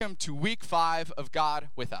Welcome to week 5 of God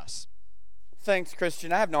with Us. Thanks,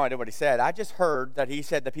 Christian. I have no idea what he said. I just heard that he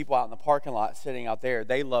said the people out in the parking lot sitting out there,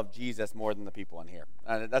 they love Jesus more than the people in here.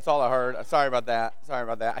 That's all I heard. Sorry about that.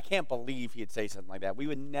 I can't believe he'd say something like that. We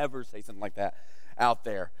would never say something like that out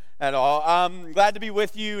there at all. I'm glad to be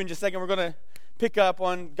with you. In just a second, we're going to pick up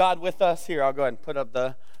on God with Us. Here, I'll go ahead and put up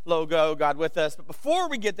the logo, God with Us. But before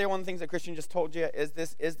we get there, one of the things that Christian just told you is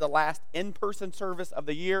this is the last in-person service of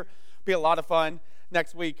the year. It'll be a lot of fun.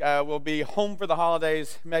 Next week, we'll be home for the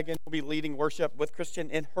holidays. Megan will be leading worship with Christian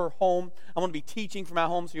in her home. I'm going to be teaching from our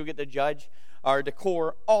home, so you'll get to judge our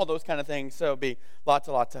decor, all those kind of things. So it'll be lots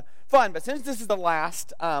of fun. But since this is the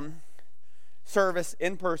last service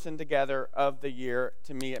in person together of the year,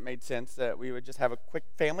 to me it made sense that we would just have a quick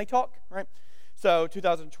family talk, right? So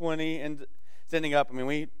 2020 and it's ending up,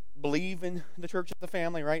 we believe in the church as a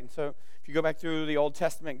family, right? And so if you go back through the Old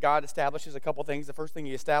Testament, God establishes a couple things. The first thing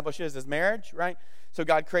he establishes is marriage, right? So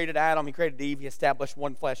God created Adam, he created Eve, he established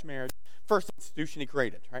one flesh marriage. First institution he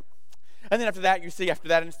created, right? And then after that, you see after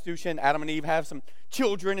that institution, Adam and Eve have some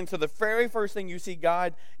children. And so the very first thing you see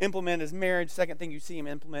God implement is marriage. Second thing you see him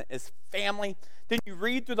implement is family. Then you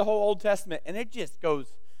read through the whole Old Testament, and it just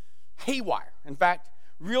goes haywire. In fact,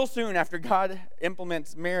 real soon after God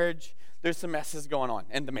implements marriage, there's some messes going on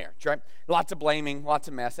in the marriage, right? Lots of blaming, lots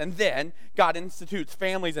of mess. And then God institutes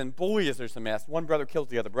families, and boy, is there some mess. One brother kills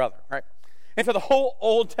the other brother, right? And so the whole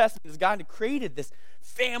Old Testament is God created this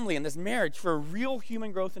family and this marriage for real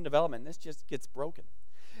human growth and development. And this just gets broken.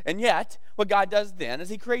 And yet, what God does then is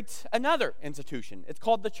he creates another institution. It's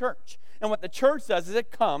called the church. And what the church does is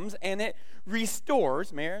it comes and it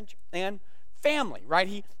restores marriage and family, right?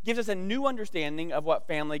 He gives us a new understanding of what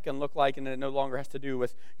family can look like, and it no longer has to do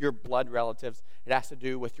with your blood relatives. It has to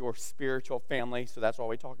do with your spiritual family. So that's why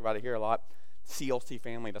we talk about it here a lot. CLC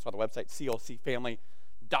family. That's why the website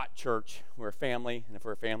clcfamily.church. We're a family, and if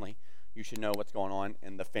we're a family, you should know what's going on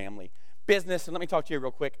in the family business. And let me talk to you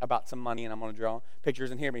real quick about some money, and I'm going to draw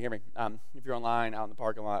pictures. And hear me. If you're online, out in the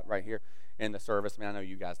parking lot right here in the service, I know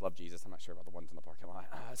you guys love Jesus. I'm not sure about the ones in the parking lot.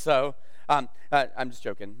 I'm just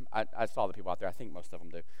joking. I saw the people out there. I think most of them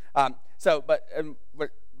do. But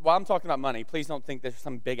while I'm talking about money, please don't think there's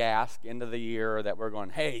some big ask end of the year that we're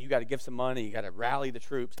going, hey, you got to give some money. You got to rally the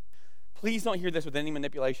troops. Please don't hear this with any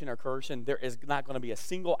manipulation or coercion. There is not going to be a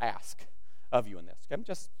single ask of you in this. Okay?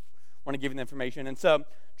 Just want to give you the information. And so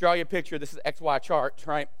draw you a picture. This is XY chart,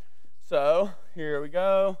 right? So here we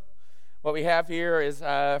go. What we have here is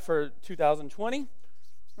for 2020. I don't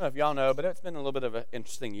know if y'all know, but it's been a little bit of an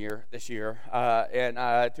interesting year this year. In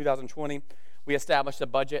 2020, we established a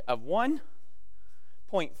budget of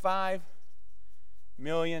 $1.5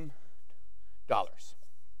 million. That's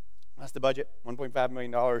the budget, $1.5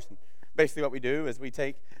 million. And basically what we do is we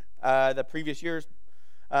take the previous year's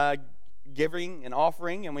giving and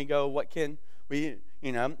offering, and we go, what can we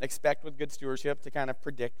expect with good stewardship to kind of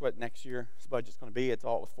predict what next year's budget's going to be. It's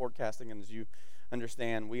all with forecasting, and as you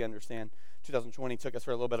understand, we understand, 2020 took us for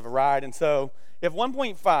a little bit of a ride. And so if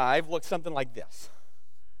 1.5 looks something like this,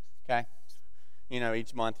 okay?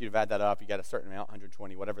 Each month you've add that up, you got a certain amount,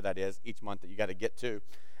 120, whatever that is, each month that you got to get to.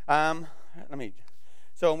 So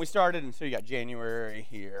when we started, and so you got January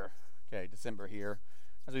here, okay, December here,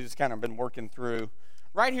 as we just kind of been working through.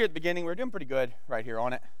 Right here at the beginning, we're doing pretty good right here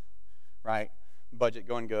on it, right? Budget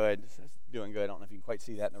going good, it's doing good. I don't know if you can quite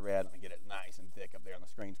see that in the red. Let me get it nice and thick up there on the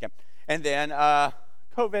screen. Okay. And then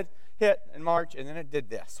COVID hit in March, and then it did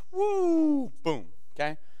this. Woo! Boom.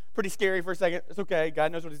 Okay? Pretty scary for a second. It's okay.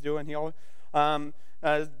 God knows what he's doing. He always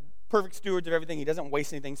perfect stewards of everything. He doesn't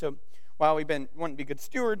waste anything. So while we've been wanting to be good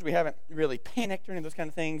stewards, we haven't really panicked or any of those kind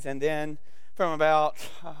of things. And then from about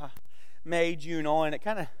May, June on, it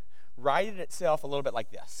kind of righted itself a little bit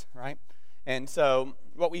like this, right? And so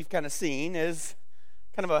what we've kind of seen is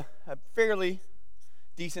kind of a fairly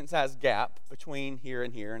decent-sized gap between here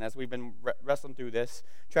and here. And as we've been wrestling through this,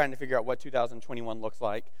 trying to figure out what 2021 looks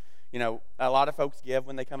like, a lot of folks give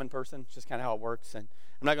when they come in person. It's just kind of how it works. And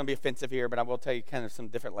I'm not going to be offensive here, but I will tell you kind of some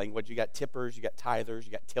different language. You got tippers, you got tithers,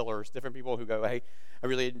 you got tillers, different people who go, hey, I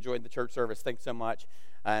really enjoyed the church service. Thanks so much.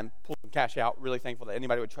 Pull some cash out. Really thankful that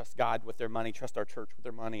anybody would trust God with their money, trust our church with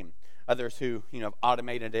their money. And others who, have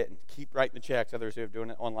automated it and keep writing the checks. Others who are doing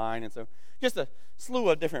it online. And so just a slew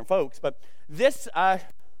of different folks. But this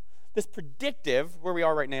predictive, where we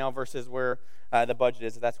are right now versus where the budget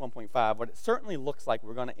is, if that's 1.5, what it certainly looks like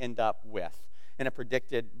we're going to end up with in a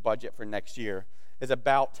predicted budget for next year is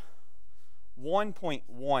about 1.15.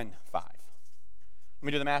 Let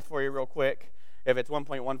me do the math for you real quick. If it's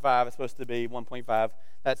 1.15, it's supposed to be 1.5.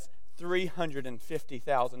 That's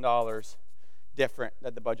 $350,000 different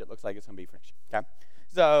that the budget looks like it's going to be for next year. Okay?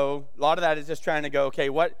 So a lot of that is just trying to go, okay,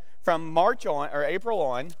 what from March on, or April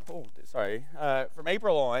on, from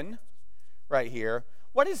April on, right here,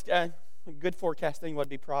 what is good forecasting? What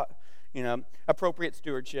would be, appropriate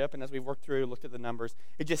stewardship? And as we've worked through, looked at the numbers,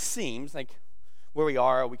 it just seems like where we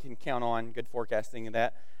are, we can count on good forecasting and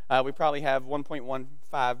that. We probably have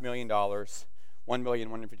 $1.15 million,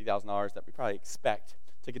 $1,150,000 that we probably expect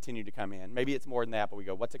to continue to come in. Maybe it's more than that, but we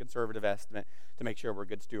go, what's a conservative estimate to make sure we're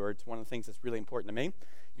good stewards? One of the things that's really important to me,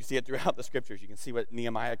 you see it throughout the scriptures. You can see what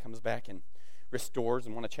Nehemiah comes back and restores,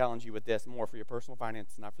 and want to challenge you with this more for your personal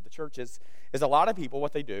finances, not for the churches, is a lot of people,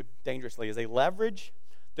 what they do dangerously is they leverage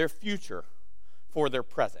their future for their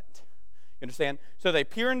present. You understand? So they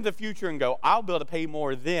peer into the future and go, I'll be able to pay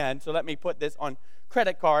more then, so let me put this on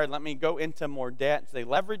credit card, let me go into more debt. So they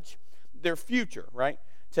leverage their future, right,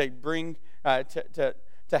 to bring, to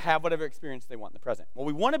have whatever experience they want in the present. What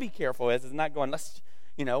we want to be careful is not going,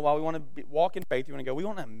 while we want to walk in faith, we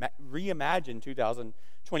want to reimagine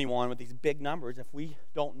 2021 with these big numbers. If we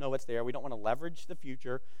don't know what's there, we don't want to leverage the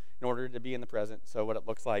future in order to be in the present. So what it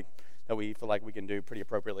looks like that we feel like we can do pretty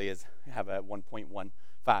appropriately is have a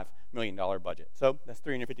 $1.15 million budget. So that's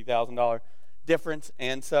 $350,000 difference.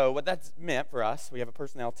 And so what that's meant for us, we have a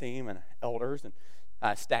personnel team and elders and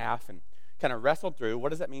staff, and kind of wrestled through what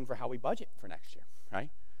does that mean for how we budget for next year, right?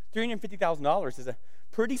 $350,000 is a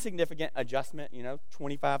pretty significant adjustment,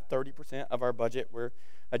 25-30% of our budget we're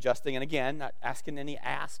adjusting. And again, not asking any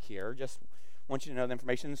ask here, just want you to know the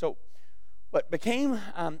information. So what became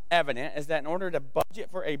evident is that in order to budget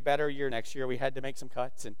for a better year next year, we had to make some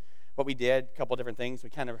cuts. And what we did, a couple different things. We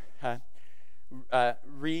kind of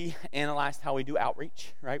reanalyzed how we do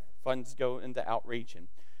outreach, right? Funds go into outreach. And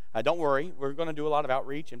don't worry, we're going to do a lot of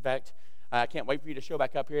outreach. In fact, I can't wait for you to show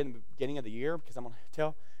back up here in the beginning of the year, because I'm going to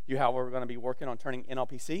tell you how we're going to be working on turning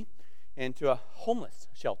NLPC into a homeless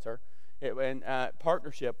shelter in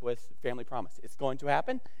partnership with Family Promise. It's going to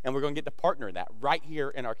happen, and we're going to get to partner in that right here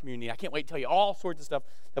in our community. I can't wait to tell you all sorts of stuff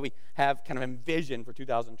that we have kind of envisioned for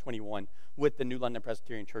 2021 with the New London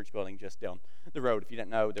Presbyterian Church building just down the road. If you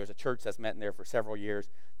didn't know, there's a church that's met in there for several years.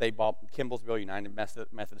 They bought Kimballsville United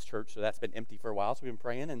Methodist Church, so that's been empty for a while. So we've been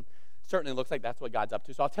praying, and certainly looks like that's what God's up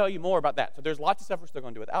to. So I'll tell you more about that. So there's lots of stuff we're still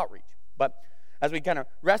going to do with outreach. But as we kind of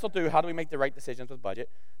wrestle through how do we make the right decisions with budget,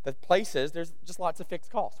 the places, there's just lots of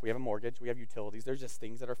fixed costs. We have a mortgage. We have utilities. There's just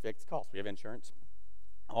things that are fixed costs. We have insurance,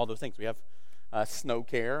 all those things. We have snow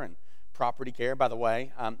care and property care. By the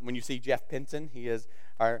way, when you see Jeff Pinson, he is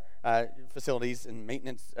our facilities and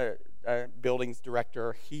maintenance buildings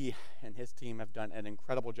director. He and his team have done an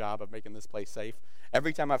incredible job of making this place safe.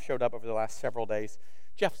 Every time I've showed up over the last several days,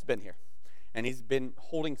 Jeff's been here, and he's been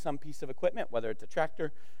holding some piece of equipment, whether it's a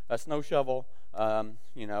tractor, a snow shovel, a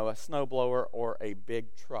snow blower, or a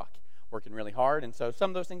big truck, working really hard. And so some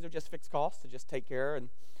of those things are just fixed costs to just take care and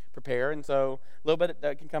prepare. And so a little bit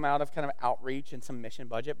that can come out of kind of outreach and some mission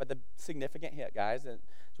budget. But the significant hit, guys, as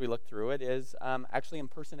we look through it, is actually in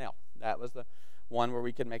personnel. That was the one where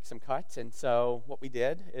we could make some cuts. And so what we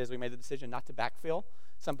did is we made the decision not to backfill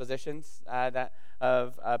some positions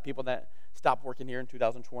of people that stopped working here in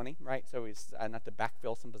 2020, right? So we not to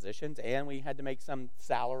backfill some positions, and we had to make some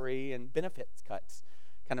salary and benefits cuts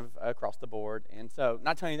kind of across the board. And so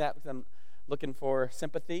not telling you that because I'm looking for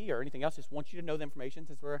sympathy or anything else, just want you to know the information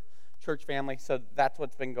since we're a church family. So that's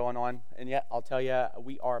what's been going on. And yet I'll tell you,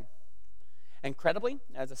 we are incredibly,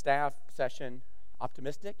 as a staff session,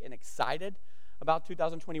 optimistic and excited about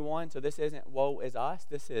 2021. So this isn't woe is us.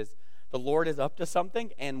 This is the Lord is up to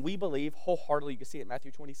something, and we believe wholeheartedly. You can see it in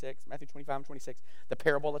Matthew 25 and 26, the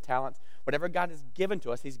parable of the talents. Whatever God has given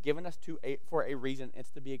to us, he's given us for a reason.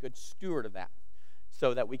 It's to be a good steward of that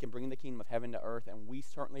so that we can bring the kingdom of heaven to earth. And we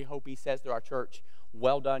certainly hope he says to our church,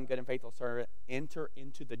 well done, good and faithful servant. Enter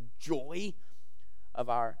into the joy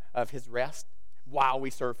of his rest while we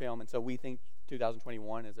serve him. And so we think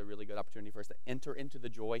 2021 is a really good opportunity for us to enter into the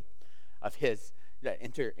joy of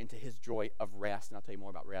enter into his joy of rest. And I'll tell you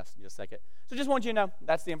more about rest in just a second. So just want you to know,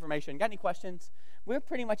 that's the information. Got any questions? We're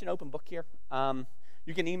pretty much an open book here.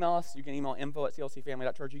 You can email us. You can email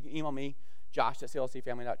info@clcfamily.church. You can email me,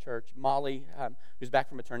 josh@clcfamily.church. Molly, who's back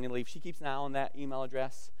from maternity leave, she keeps an eye on that email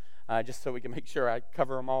address just so we can make sure I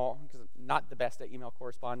cover them all, because I'm not the best at email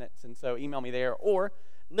correspondence. And so email me there. Or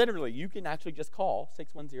literally, you can actually just call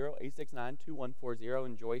 610-869-2140,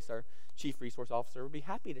 and Joyce, our Chief Resource Officer, will be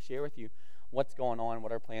happy to share with you what's going on,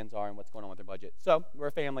 what our plans are, and what's going on with our budget. So we're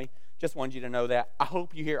a family. Just wanted you to know that. I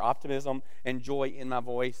hope you hear optimism and joy in my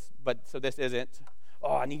voice. But so this isn't,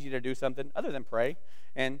 I need you to do something other than pray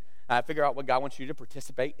and figure out what God wants you to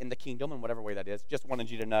participate in the kingdom in whatever way that is. Just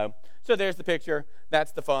wanted you to know. So there's the picture.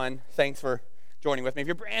 That's the fun. Thanks for joining with me. If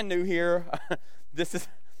you're brand new here, this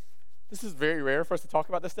is very rare for us to talk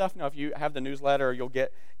about this stuff. Now, if you have the newsletter, you'll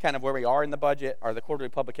get kind of where we are in the budget, or the quarterly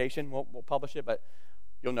publication. We'll publish it, but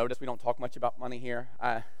you'll notice we don't talk much about money here.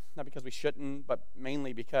 Not because we shouldn't, but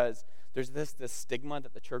mainly because there's this stigma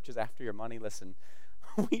that the church is after your money. Listen,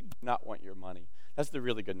 we do not want your money. That's the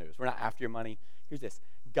really good news. We're not after your money. Here's this.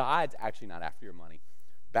 God's actually not after your money.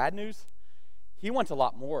 Bad news, he wants a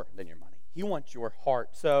lot more than your money. He wants your heart.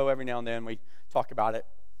 So every now and then we talk about it.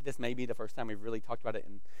 This may be the first time we've really talked about it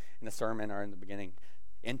in a sermon or in the beginning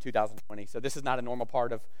in 2020. So this is not a normal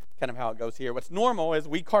part of kind of how it goes here. What's normal is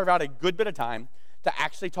we carve out a good bit of time to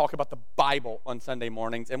actually talk about the Bible on Sunday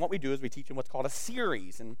mornings. And what we do is we teach in what's called a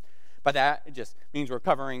series. And by that, it just means we're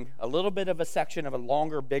covering a little bit of a section of a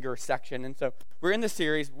longer, bigger section. And so we're in this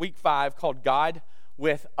series, week 5, called God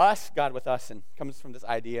with Us, and comes from this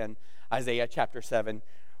idea in Isaiah chapter 7,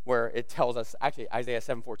 where it tells us, actually Isaiah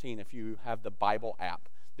 7:14, if you have the Bible app,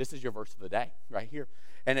 this is your verse of the day right here.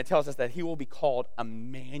 And it tells us that he will be called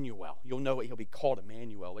Emmanuel. You'll know what he'll be called,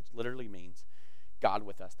 Emmanuel, which literally means God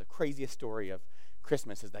with us. The craziest story of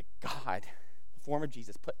Christmas is that God, the form of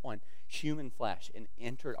Jesus, put on human flesh and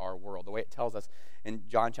entered our world. The way it tells us in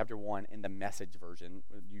John chapter 1 in the Message version,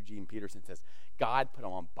 Eugene Peterson says, God put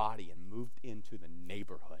on body and moved into the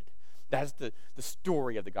neighborhood. That's the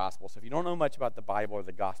story of the gospel. So if you don't know much about the Bible or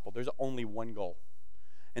the gospel, there's only one goal.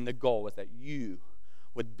 And the goal is that you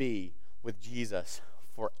would be with Jesus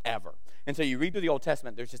forever. And so you read through the Old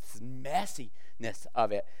Testament, there's just this messiness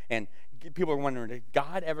of it. And people are wondering, is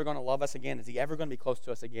God ever going to love us again? Is he ever going to be close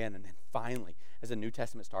to us again? And then finally, as the New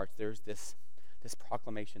Testament starts, there's this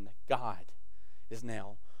proclamation that God is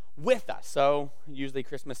now with us. So usually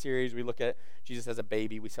Christmas series, we look at Jesus as a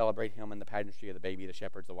baby. We celebrate him and the pageantry of the baby, the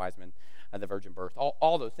shepherds, the wise men, the virgin birth,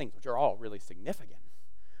 all those things, which are all really significant.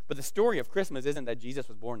 But the story of Christmas isn't that Jesus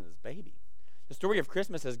was born as a baby. The story of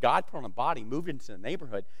Christmas is God put on a body, moved into the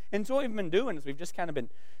neighborhood. And so what we've been doing is we've just kind of been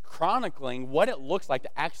chronicling what it looks like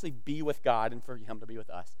to actually be with God and for him to be with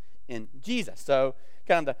us in Jesus. So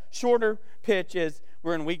kind of the shorter pitch is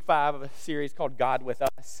we're in week 5 of a series called God with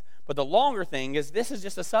Us. But the longer thing is this is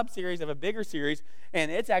just a sub-series of a bigger series, and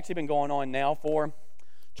it's actually been going on now for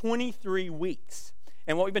 23 weeks.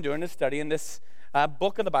 And what we've been doing is studying this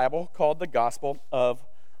book of the Bible called the Gospel of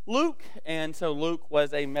Luke. And so Luke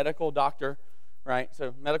was a medical doctor, right?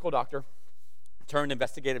 So medical doctor turned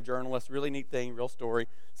investigative journalist. Really neat thing, real story.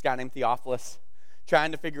 This guy named Theophilus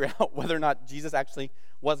trying to figure out whether or not Jesus actually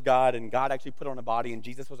was God and God actually put on a body and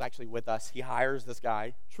Jesus was actually with us. He hires this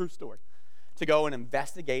guy, true story, to go and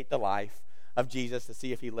investigate the life of Jesus to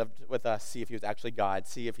see if he lived with us, see if he was actually God,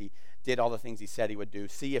 see if he did all the things he said he would do,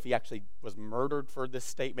 see if he actually was murdered for this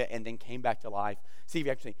statement and then came back to life, see if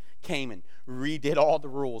he actually came and redid all the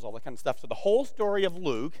rules, all that kind of stuff. So the whole story of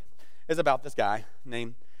Luke is about this guy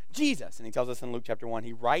named Jesus. And he tells us in Luke chapter 1,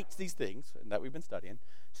 he writes these things that we've been studying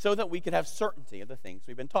so that we could have certainty of the things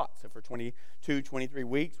we've been taught. So for 22, 23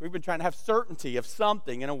 weeks, we've been trying to have certainty of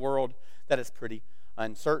something in a world that is pretty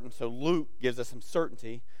uncertain. So Luke gives us some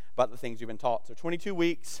certainty about the things we've been taught. So 22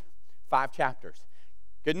 weeks, 5 chapters.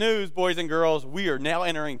 Good news, boys and girls, we are now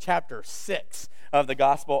entering chapter 6 of the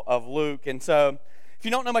Gospel of Luke. And so if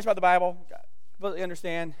you don't know much about the Bible, completely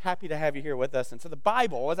understand, happy to have you here with us. And so the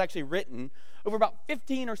Bible was actually written over about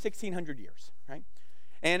 15 or 1600 years, right?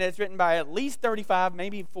 And it's written by at least 35,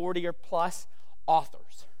 maybe 40 or plus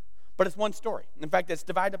authors. But it's one story. In fact, it's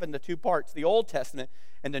divided up into 2 parts, the Old Testament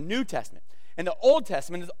and the New Testament. And the Old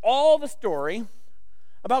Testament is all the story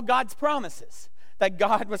about God's promises, that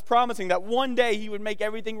God was promising that one day he would make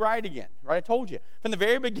everything right again, right? I told you. From the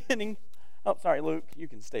very beginning, oh, sorry, Luke, you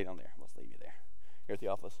can stay down there. Let's leave you there. Here,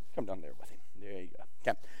 Theophilus, come down there with him. There you go.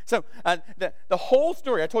 Okay. So the whole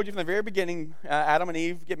story, I told you from the very beginning, Adam and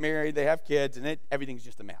Eve get married, they have kids, and everything's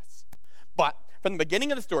just a mess. But from the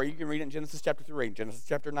beginning of the story, you can read it in Genesis chapter 3, Genesis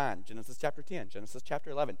chapter 9, Genesis chapter 10, Genesis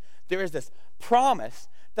chapter 11. There is this promise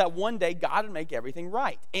that one day God would make everything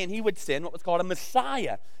right, and he would send what was called a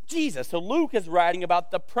Messiah, Jesus. So Luke is writing about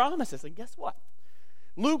the promises, and guess what?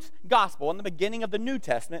 Luke's gospel in the beginning of the New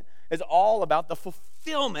Testament is all about the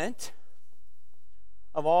fulfillment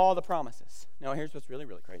of all the promises. Now, here's what's really,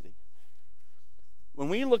 really crazy. When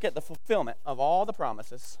we look at the fulfillment of all the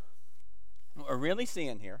promises, what we're really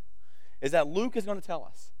seeing here is that Luke is going to tell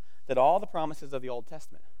us that all the promises of the Old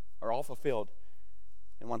Testament are all fulfilled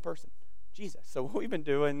in one person, Jesus. So what we've been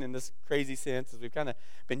doing in this crazy sense is we've kind of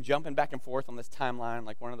been jumping back and forth on this timeline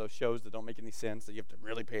like one of those shows that don't make any sense, that you have to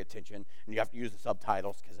really pay attention and you have to use the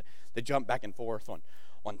subtitles because they jump back and forth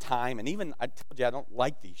on time. And even, I told you, I don't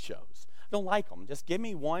like these shows. I don't like them. Just give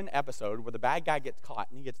me one episode where the bad guy gets caught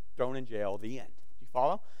and he gets thrown in jail, the end. Do you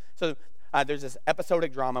follow? So there's this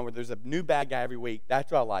episodic drama where there's a new bad guy every week.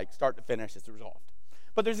 That's what I like. Start to finish, it's resolved.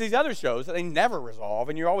 But there's these other shows that they never resolve,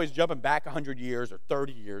 and you're always jumping back 100 years or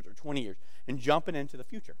 30 years or 20 years and jumping into the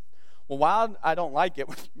future. Well, while I don't like it,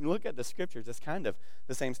 when you look at the scriptures, it's kind of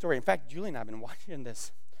the same story. In fact, Julie and I have been watching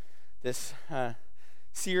this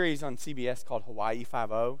series on CBS called Hawaii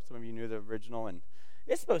Five-0. Some of you knew the original, and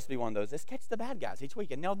it's supposed to be one of those. Let's catch the bad guys each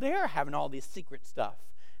week. And now they're having all this secret stuff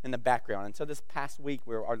in the background. And so this past week,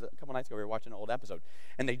 or a couple nights ago, we were watching an old episode,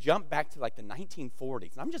 and they jumped back to like the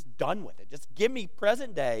 1940s. And I'm just done with it. Just give me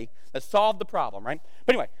present day. Let's solve the problem, right?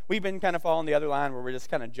 But anyway, we've been kind of following the other line where we're just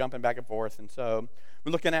kind of jumping back and forth. And so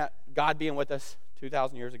we're looking at God being with us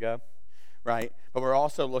 2,000 years ago, right? But we're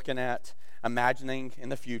also looking at imagining in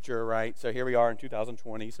the future, right? So here we are in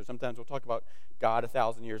 2020. So sometimes we'll talk about God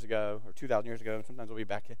 1,000 years ago or 2,000 years ago. And sometimes we'll be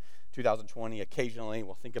back in 2020. Occasionally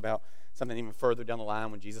we'll think about something even further down the line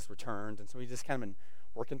when Jesus returns. And so we've just kind of been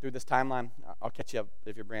working through this timeline. I'll catch you up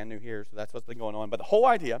if you're brand new here. So that's what's been going on. But the whole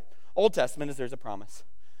idea, Old Testament is there's a promise.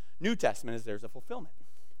 New Testament is there's a fulfillment.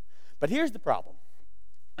 But here's the problem.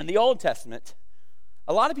 In the Old Testament,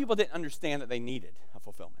 a lot of people didn't understand that they needed a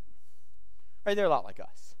fulfillment. Right? They're a lot like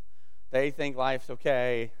us. They think life's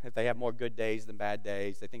okay if they have more good days than bad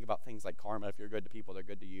days. They think about things like karma. If you're good to people, they're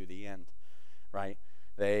good to you, the end. Right?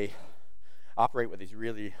 They operate with these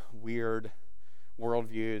really weird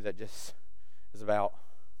worldview that just is about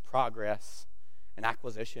progress and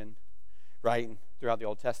acquisition. Right? And throughout the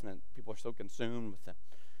Old Testament, people are so consumed with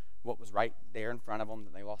what was right there in front of them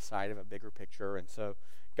that they lost sight of a bigger picture. And so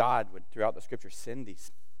God would, throughout the scripture, send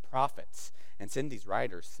these prophets and send these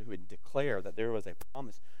writers who would declare that there was a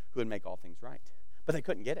promise who would make all things right. But they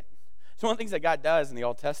couldn't get it. So one of the things that God does in the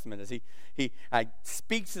Old Testament is he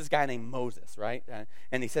speaks to this guy named Moses, right?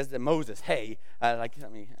 And he says to Moses, hey, I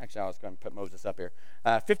was going to put Moses up here.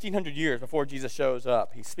 1,500 years before Jesus shows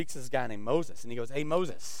up, he speaks to this guy named Moses. And he goes, hey,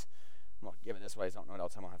 Moses. I'm going to give it this way, so I don't know what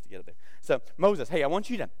else I'm going to have to get it there. So Moses, hey, I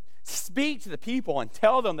want you to speak to the people and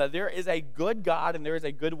tell them that there is a good God and there is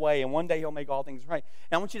a good way, and one day he'll make all things right.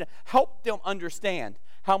 And I want you to help them understand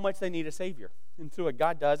how much they need a Savior. And so what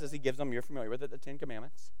God does is he gives them, you're familiar with it, the Ten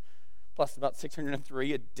Commandments, plus about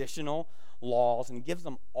 603 additional laws, and gives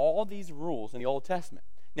them all these rules in the Old Testament.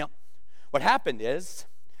 Now, what happened is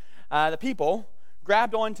the people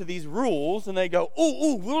grabbed onto these rules, and they go,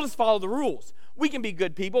 ooh, we'll just follow the rules. We can be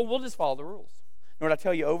good people. We'll just follow the rules. And what I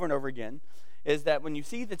tell you over and over again is that when you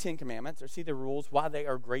see the Ten Commandments or see the rules, why they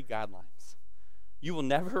are great guidelines, you will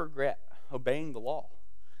never regret obeying the law.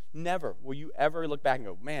 Never will you ever look back and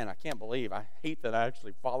go, man, I can't believe, I hate that I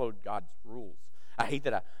actually followed God's rules. I hate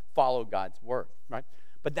that I followed God's word, right?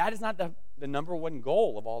 But that is not the number one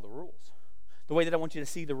goal of all the rules. The way that I want you to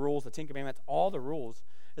see the rules, the Ten Commandments, all the rules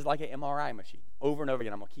is like an MRI machine. Over and over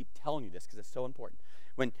again, I'm going to keep telling you this because it's so important.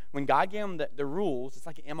 When God gave them the rules, it's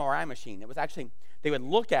like an MRI machine. It was actually, they would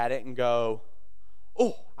look at it and go,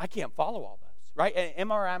 oh, I can't follow all those, right? An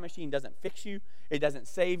MRI machine doesn't fix you. It doesn't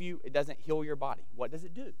save you. It doesn't heal your body. What does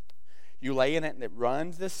it do? You lay in it and it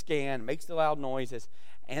runs this scan, makes the loud noises,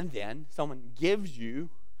 and then someone gives you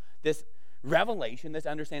this revelation, this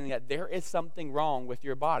understanding that there is something wrong with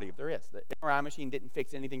your body. If there is, the MRI machine didn't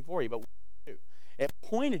fix anything for you, but what did it do? It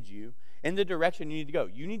pointed you in the direction you need to go.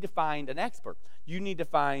 You need to find an expert. You need to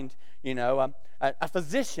find, a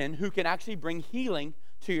physician who can actually bring healing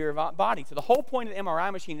to your body. So the whole point of the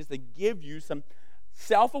MRI machine is to give you some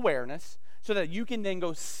self-awareness so that you can then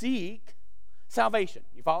go seek salvation.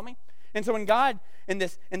 You follow me? And so when God, in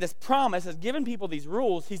this promise, has given people these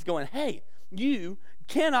rules, he's going, hey, you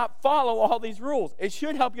cannot follow all these rules. It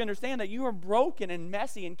should help you understand that you are broken and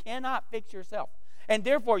messy and cannot fix yourself. And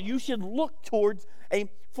therefore, you should look towards a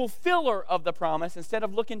fulfiller of the promise instead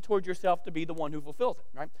of looking towards yourself to be the one who fulfills it,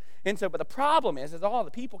 right? And so, but the problem is all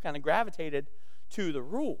the people kind of gravitated to the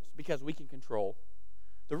rules because we can control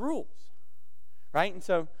the rules, right? And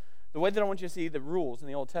so, the way that I want you to see the rules in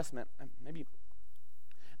the Old Testament,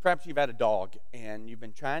 perhaps you've had a dog and you've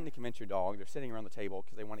been trying to convince your dog, they're sitting around the table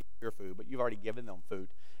because they want to eat your food, but you've already given them food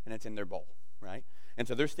and it's in their bowl, right? And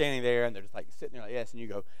so they're standing there and they're just like sitting there like this, and you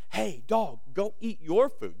go, hey, dog, go eat your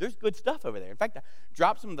food. There's good stuff over there. In fact, I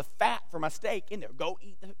dropped some of the fat for my steak in there. Go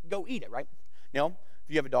eat it, right? Now, if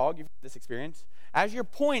you have a dog, you've had this experience. As you're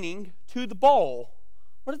pointing to the bowl,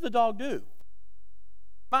 what does the dog do?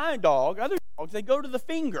 My dog, other dogs, they go to the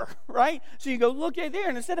finger, right? So you go, look right there,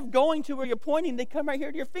 and instead of going to where you're pointing, they come right here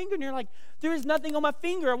to your finger, and you're like, there is nothing on my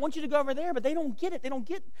finger. I want you to go over there, but they don't get it. They don't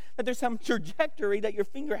get that there's some trajectory that your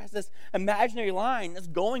finger has this imaginary line that's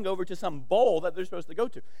going over to some bowl that they're supposed to go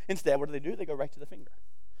to. Instead, what do? They go right to the finger.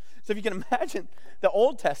 So if you can imagine the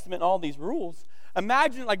Old Testament and all these rules,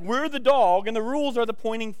 imagine like we're the dog and the rules are the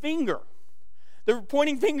pointing finger. They're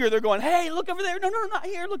pointing finger. They're going, hey, look over there. No, not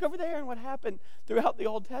here. Look over there. And what happened throughout the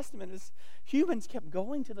Old Testament is humans kept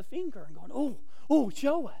going to the finger and going, oh,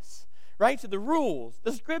 show us. Right? So the rules,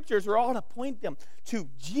 the scriptures are all to point them to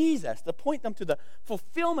Jesus, to point them to the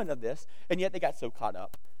fulfillment of this, and yet they got so caught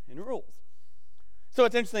up in rules. So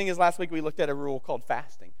what's interesting is last week we looked at a rule called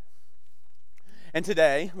fasting. And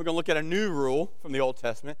today we're going to look at a new rule from the Old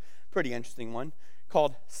Testament, pretty interesting one,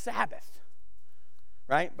 called Sabbath.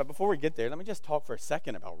 Right? But before we get there, let me just talk for a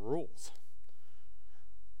second about rules.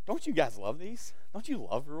 Don't you guys love these? Don't you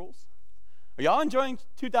love rules? Are y'all enjoying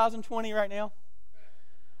 2020 right now?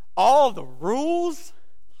 All the rules,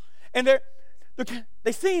 and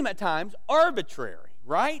they seem at times arbitrary,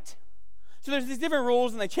 right? So there's these different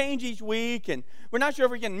rules, and they change each week, and we're not sure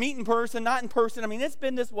if we can meet in person, not in person. I mean, it's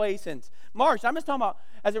been this way since March. I'm just talking about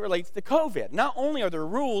as it relates to COVID. Not only are there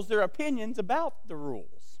rules, there are opinions about the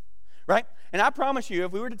rules, right? And I promise you,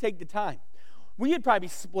 if we were to take the time, we would probably be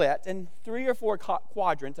split in 3 or 4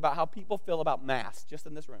 quadrants about how people feel about masks, just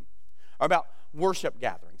in this room, or about worship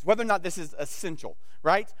gatherings, whether or not this is essential,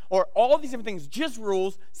 right? Or all of these different things, just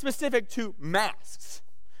rules specific to masks.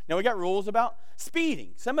 Now, we got rules about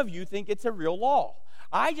speeding. Some of you think it's a real law.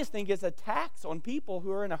 I just think it's a tax on people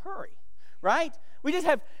who are in a hurry, right? We just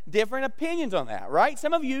have different opinions on that, right?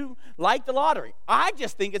 Some of you like the lottery. I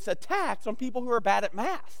just think it's a tax on people who are bad at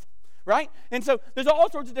math, right? And so there's all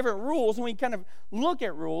sorts of different rules, and we kind of look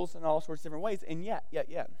at rules in all sorts of different ways, and yet,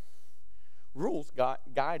 rules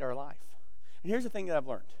guide our life. And here's the thing that I've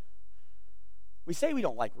learned. We say we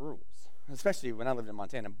don't like rules, especially when I lived in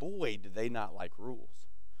Montana. Boy, did they not like rules.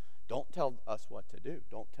 Don't tell us what to do.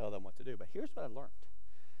 Don't tell them what to do. But here's what I learned.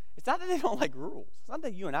 It's not that they don't like rules. It's not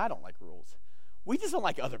that you and I don't like rules. We just don't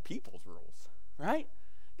like other people's rules, right?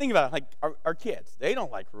 Think about it, like our kids. They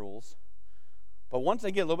don't like rules. But once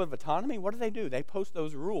they get a little bit of autonomy, what do? They post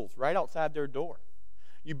those rules right outside their door.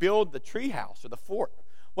 You build the tree house or the fort.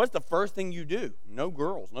 What's the first thing you do? No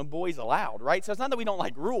girls, no boys allowed, right? So it's not that we don't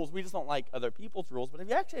like rules. We just don't like other people's rules. But have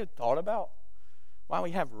you actually thought about why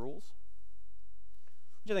we have rules?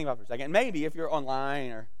 What do you think about it for a second? And maybe if you're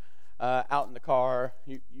online or out in the car,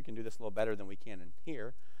 you can do this a little better than we can in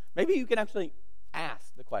here. Maybe you can actually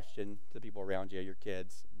ask the question to the people around you, your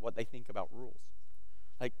kids, what they think about rules.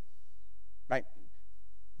 Like, right?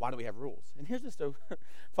 Why do we have rules? And here's what's so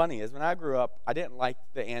funny is when I grew up, I didn't like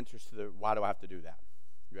the answers to the why do I have to do that.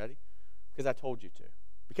 You ready? Because I told you to.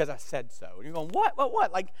 Because I said so. And you're going,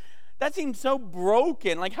 what? Like, that seems so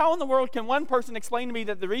broken. Like, how in the world can one person explain to me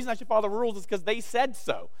that the reason I should follow the rules is because they said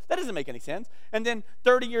so? That doesn't make any sense. And then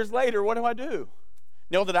 30 years later, what do?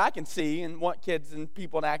 Know that I can see and want kids and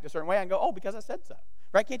people to act a certain way. I can go, oh, because I said so.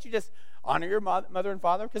 Right? Can't you just honor your mother and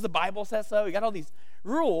father? Because the Bible says so. You got all these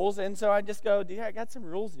rules. And so I just go, I got some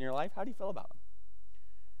rules in your life. How do you feel about them?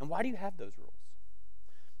 And why do you have those rules?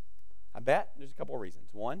 I bet there's a couple of reasons.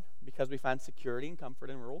 One, because we find security and comfort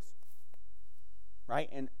in rules, right?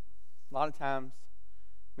 And a lot of times,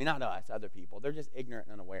 not us, other people, they're just ignorant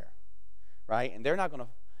and unaware, right? And they're not going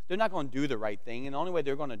to do the right thing. And the only way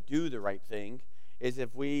they're going to do the right thing is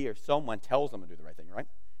if we or someone tells them to do the right thing, right?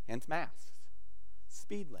 Hence masks,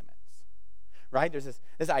 speed limits, right? There's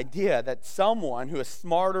this idea that someone who is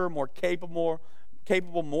smarter, more capable,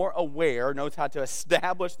 more aware, knows how to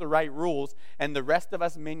establish the right rules, and the rest of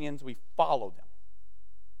us minions, we follow them.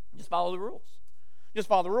 Just follow the rules. Just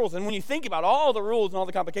follow the rules. And when you think about all the rules and all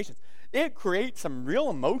the complications, it creates some real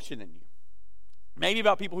emotion in you. Maybe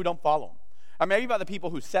about people who don't follow them, or maybe about the people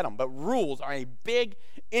who set them. But rules are a big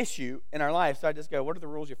issue in our life. So I just go, what are the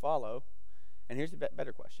rules you follow? And here's a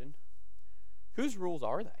better question. Whose rules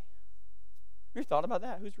are they? Have you thought about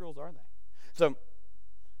that? Whose rules are they? So the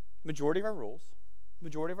majority of our rules,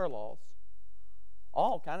 majority of our laws,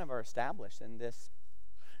 all kind of are established in this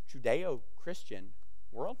Judeo-Christian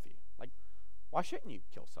worldview. Like, why shouldn't you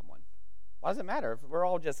kill someone? Why does it matter if we're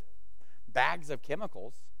all just bags of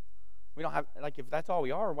chemicals? We don't have, like, if that's all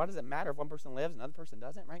we are, why does it matter if one person lives and another person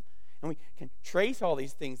doesn't, right? And we can trace all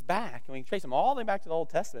these things back, and we can trace them all the way back to the Old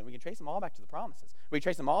Testament. We can trace them all back to the promises. We can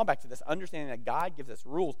trace them all back to this understanding that God gives us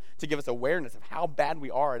rules to give us awareness of how bad we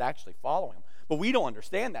are at actually following them. But we don't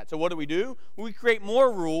understand that. So what do? We create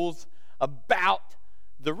more rules about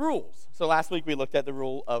the rules. So last week we looked at the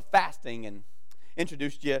rule of fasting and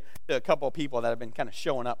introduced you to a couple of people that have been kind of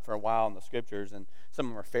showing up for a while in the scriptures, and some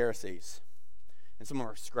of them are Pharisees. And some of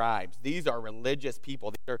them are scribes. These are religious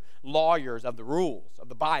people. These are lawyers of the rules of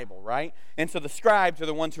the Bible, right? And so the scribes are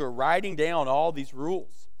the ones who are writing down all these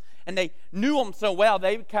rules. And they knew them so well,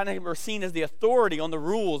 they kind of were seen as the authority on the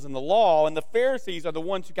rules and the law. And the Pharisees are the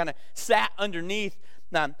ones who kind of sat underneath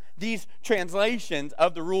these translations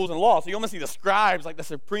of the rules and laws. So you almost see the scribes like the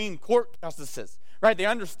Supreme Court justices, right? They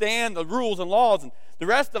understand the rules and laws, and the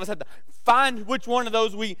rest of us have to find which one of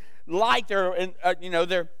those we like their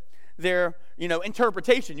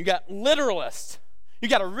interpretation. You got literalists, you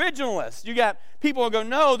got originalists, you got people who go,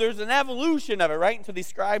 no, there's an evolution of it, right? And so these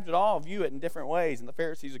scribes would all view it in different ways, and the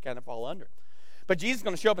Pharisees would kind of fall under it. But Jesus is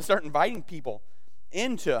going to show up and start inviting people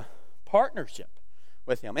into partnership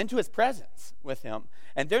with him, into his presence with him.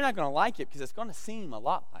 And they're not going to like it because it's going to seem a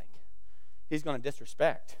lot like he's going to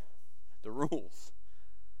disrespect the rules.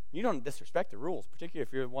 You don't disrespect the rules, particularly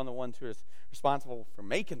if you're one of the ones who is responsible for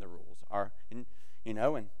making the rules,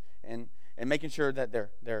 and making sure that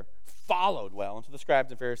they're followed well. And so the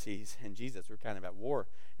scribes and Pharisees and Jesus were kind of at war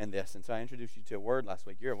in this. And so I introduced you to a word last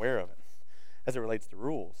week. You're aware of it as it relates to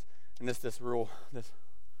rules. And this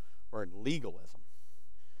word legalism.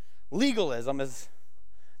 Legalism is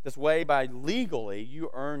this way by legally you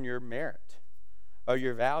earn your merit or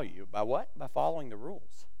your value. By what? By following the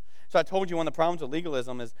rules. So I told you one of the problems with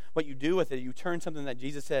legalism is what you do with it. You turn something that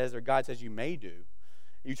Jesus says or God says you may do,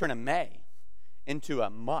 you turn a may into a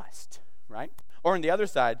must, right? Or on the other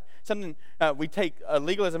side, something we take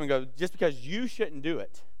legalism and go, just because you shouldn't do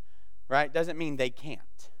it, right, doesn't mean they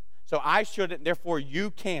can't. So I shouldn't, therefore you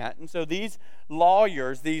can't. And so these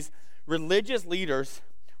lawyers, these religious leaders,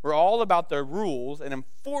 were all about the rules and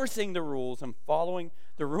enforcing the rules and following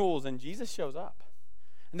the rules. And Jesus shows up.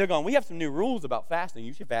 And they're going, we have some new rules about fasting.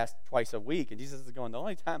 You should fast twice a week. And Jesus is going, the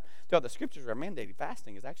only time throughout the scriptures where mandated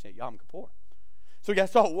fasting is actually at Yom Kippur. So we guys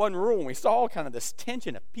saw one rule, and we saw kind of this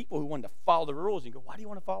tension of people who wanted to follow the rules. And you go, why do you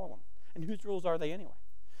want to follow them? And whose rules are they anyway?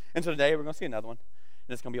 And so today we're going to see another one.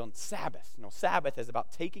 And it's going to be on Sabbath. Sabbath is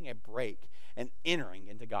about taking a break and entering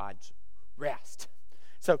into God's rest.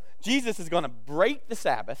 So Jesus is going to break the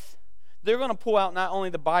Sabbath. They're going to pull out not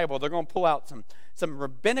only the Bible, they're going to pull out some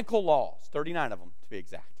rabbinical laws, 39 of them to be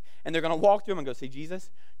exact. And they're going to walk through them and go, see,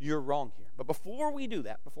 Jesus, you're wrong here. But before we do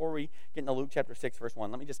that, before we get into Luke chapter 6, verse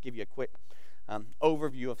 1, let me just give you a quick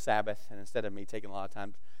overview of Sabbath. And instead of me taking a lot of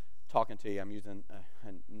time talking to you, I'm using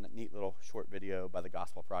a neat little short video by the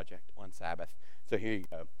Gospel Project on Sabbath. So here you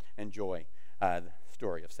go. Enjoy the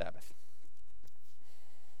story of Sabbath.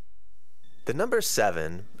 The number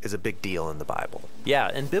 7 is a big deal in the Bible.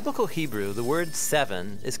 Yeah, in biblical Hebrew, the word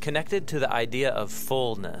 7 is connected to the idea of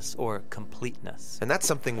fullness or completeness. And that's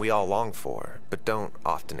something we all long for, but don't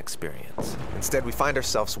often experience. Instead, we find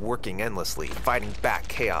ourselves working endlessly, fighting back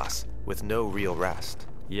chaos with no real rest.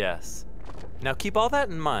 Yes. Now keep all that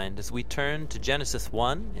in mind as we turn to Genesis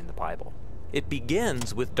 1 in the Bible. It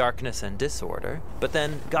begins with darkness and disorder, but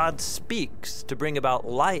then God speaks to bring about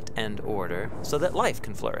light and order so that life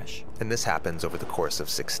can flourish. And this happens over the course of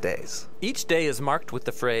 6 days. Each day is marked with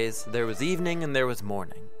the phrase, there was evening and there was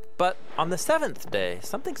morning. But on the 7th day,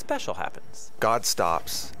 something special happens. God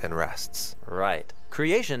stops and rests. Right.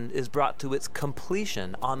 Creation is brought to its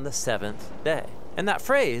completion on the 7th day. And that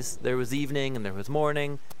phrase, there was evening and there was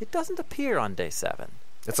morning, it doesn't appear on day 7.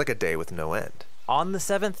 It's like a day with no end. On the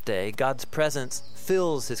 7th day, God's presence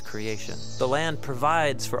fills his creation. The land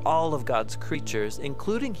provides for all of God's creatures,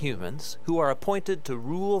 including humans, who are appointed to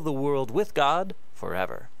rule the world with God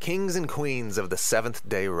forever. Kings and queens of the 7th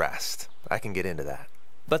day rest. I can get into that.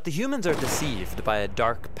 But the humans are deceived by a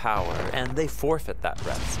dark power, and they forfeit that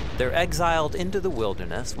rest. They're exiled into the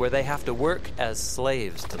wilderness, where they have to work as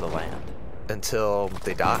slaves to the land. Until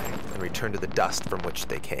they die and return to the dust from which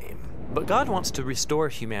they came. But God wants to restore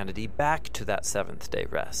humanity back to that 7th day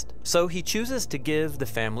rest. So he chooses to give the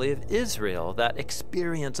family of Israel that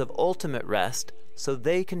experience of ultimate rest so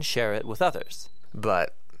they can share it with others.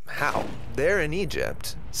 But how? They're in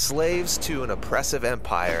Egypt, slaves to an oppressive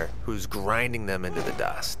empire who's grinding them into the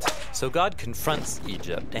dust. So God confronts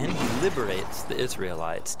Egypt and he liberates the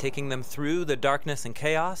Israelites, taking them through the darkness and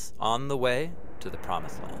chaos on the way to the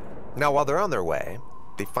promised land. Now, while they're on their way,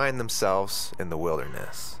 they find themselves in the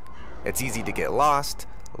wilderness. It's easy to get lost.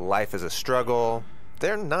 Life is a struggle.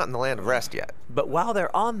 They're not in the land of rest yet. But while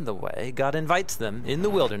they're on the way, God invites them in the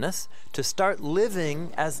wilderness to start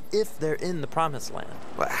living as if they're in the promised land.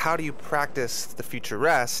 But how do you practice the future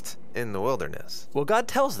rest in the wilderness? Well, God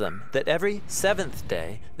tells them that every 7th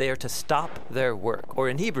day they are to stop their work, or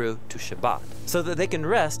in Hebrew, to Shabbat, so that they can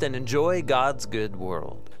rest and enjoy God's good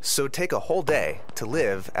world. So take a whole day to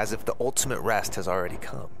live as if the ultimate rest has already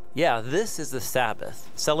come. Yeah, this is the Sabbath,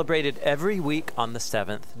 celebrated every week on the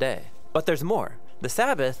 7th day. But there's more. The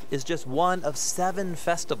Sabbath is just one of 7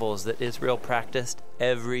 festivals that Israel practiced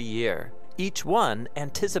every year, each one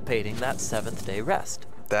anticipating that 7th day rest.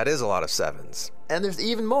 That is a lot of sevens. And there's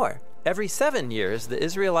even more. Every 7 years, the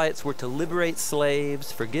Israelites were to liberate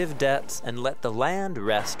slaves, forgive debts, and let the land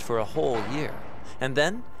rest for a whole year. And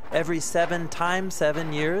then, every 7 times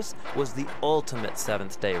 7 years was the ultimate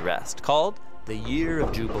seventh-day rest, called the Year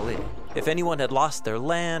of Jubilee. If anyone had lost their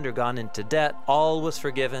land or gone into debt, all was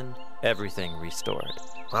forgiven, everything restored.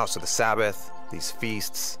 Wow, so the Sabbath, these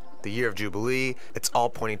feasts, the Year of Jubilee, it's all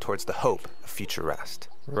pointing towards the hope of future rest.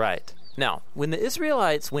 Right. Now, when the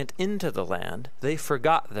Israelites went into the land, they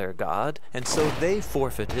forgot their God, and so they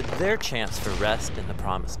forfeited their chance for rest in the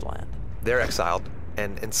Promised Land. They're exiled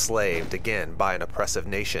and enslaved again by an oppressive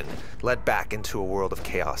nation, led back into a world of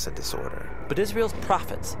chaos and disorder. But Israel's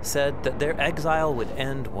prophets said that their exile would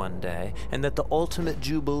end one day, and that the ultimate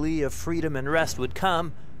jubilee of freedom and rest would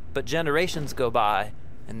come, but generations go by,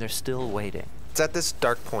 and they're still waiting. It's at this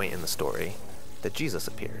dark point in the story that Jesus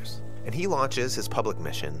appears, and he launches his public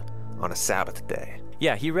mission on a Sabbath day.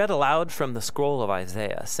 Yeah, he read aloud from the scroll of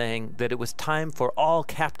Isaiah, saying that it was time for all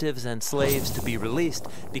captives and slaves to be released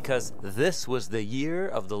because this was the year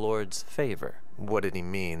of the Lord's favor. What did he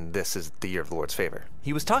mean, this is the year of the Lord's favor?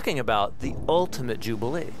 He was talking about the ultimate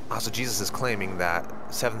jubilee. Also, Jesus is claiming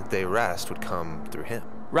that seventh-day rest would come through him.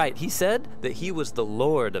 Right, he said that he was the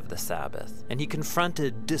Lord of the Sabbath, and he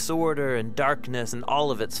confronted disorder and darkness in all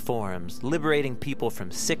of its forms, liberating people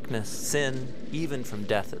from sickness, sin, even from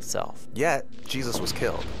death itself. Yet, Jesus was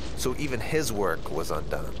killed, so even his work was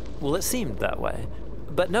undone. Well, it seemed that way.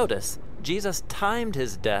 But notice, Jesus timed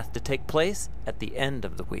his death to take place at the end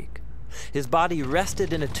of the week. His body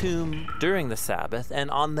rested in a tomb during the Sabbath, and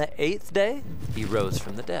on the 8th day, he rose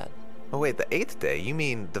from the dead. Oh wait, the 8th day? You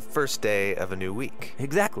mean the first day of a new week?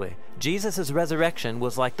 Exactly. Jesus' resurrection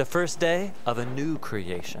was like the first day of a new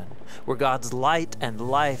creation, where God's light and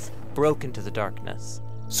life broke into the darkness.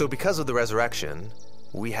 So because of the resurrection,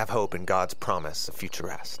 we have hope in God's promise of future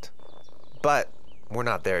rest. But we're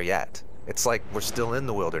not there yet. It's like we're still in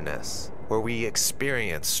the wilderness, where we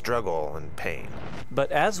experience struggle and pain.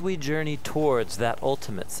 But as we journey towards that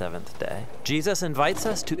ultimate seventh day, Jesus invites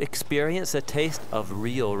us to experience a taste of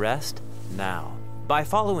real rest now, by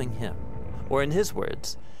following him. Or in his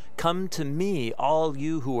words, "Come to me, all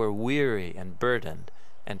you who are weary and burdened,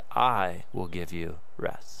 and I will give you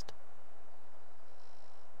rest."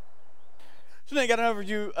 So then I got an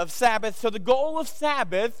overview of Sabbath. So the goal of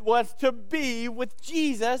Sabbath was to be with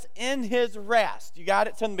Jesus in his rest. You got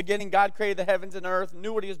it? So in the beginning, God created the heavens and earth,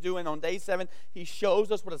 knew what he was doing. On day 7, he shows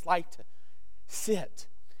us what it's like to sit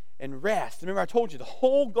and rest. Remember, I told you, the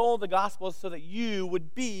whole goal of the gospel is so that you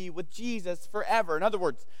would be with Jesus forever. In other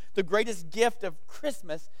words, the greatest gift of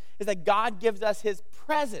Christmas is that God gives us his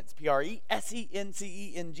presence, Presence,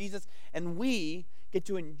 in Jesus, and we get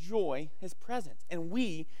to enjoy his presence, and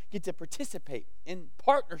we get to participate in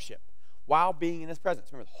partnership while being in his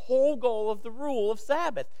presence. Remember, the whole goal of the rule of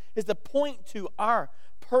Sabbath is to point to our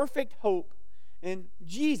perfect hope in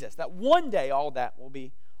Jesus, that one day all that will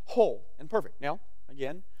be whole and perfect. Now,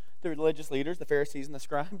 again, the religious leaders, the Pharisees and the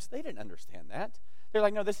scribes, they didn't understand that. They're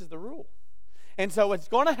like, no, this is the rule. And so what's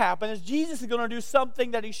going to happen is Jesus is going to do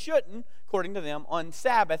something that he shouldn't, according to them, on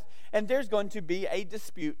Sabbath. And there's going to be a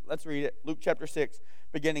dispute. Let's read it. Luke chapter 6,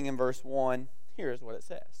 beginning in verse 1. Here's what it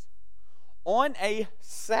says. On a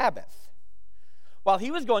Sabbath, while he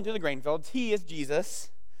was going to the grain fields, he is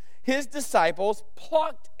Jesus, his disciples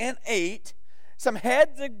plucked and ate some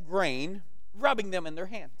heads of grain, rubbing them in their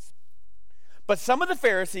hands. But some of the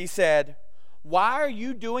Pharisees said, "Why are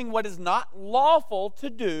you doing what is not lawful to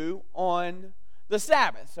do on the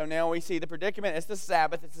Sabbath?" So now we see the predicament. It's the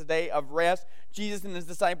Sabbath. It's the day of rest. Jesus and his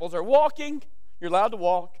disciples are walking. You're allowed to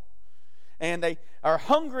walk. And they are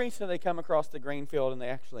hungry, so they come across the grain field and they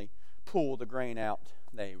actually pull the grain out.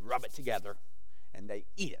 They rub it together and they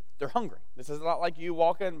eat it. They're hungry. This is a lot like you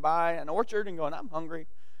walking by an orchard and going, "I'm hungry.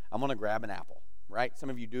 I'm going to grab an apple," right? Some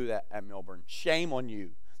of you do that at Melbourne. Shame on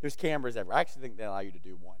you. There's cameras everywhere. I actually think they allow you to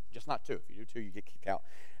do one, just not 2. If you do 2, you get kicked out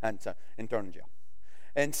and thrown in jail.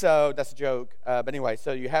 And so that's a joke. But anyway,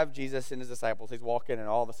 so you have Jesus and his disciples. He's walking, and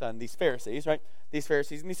all of a sudden, these Pharisees, right? These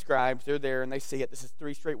Pharisees and these scribes, they're there, and they see it. This is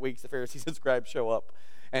 3 straight weeks the Pharisees and scribes show up.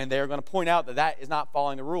 And they're going to point out that that is not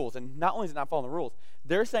following the rules. And not only is it not following the rules,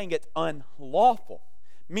 they're saying it's unlawful,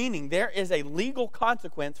 meaning there is a legal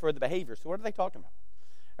consequence for the behavior. So what are they talking about?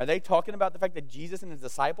 Are they talking about the fact that Jesus and his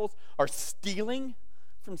disciples are stealing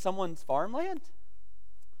from someone's farmland?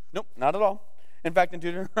 Nope, not at all. In fact, in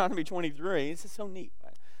Deuteronomy 23, this is so neat.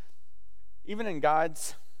 Right? Even in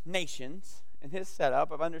God's nations, in his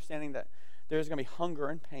setup of understanding that there's going to be hunger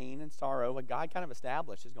and pain and sorrow, what God kind of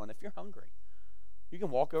established is going, if you're hungry, you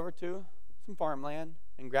can walk over to some farmland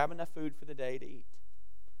and grab enough food for the day to eat.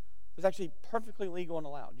 was actually perfectly legal and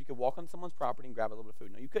allowed. You could walk on someone's property and grab a little bit of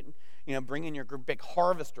food. No, you couldn't, bring in your big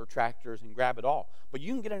harvester tractors and grab it all. But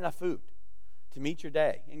you can get enough food to meet your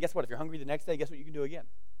day. And guess what? If you're hungry the next day, guess what you can do again?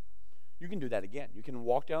 You can do that again. You can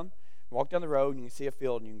walk down the road and you can see a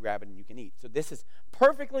field and you can grab it and you can eat. So this is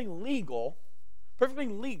perfectly legal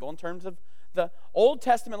in terms of the Old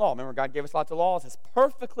Testament law. Remember, God gave us lots of laws. It's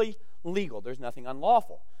perfectly legal. There's nothing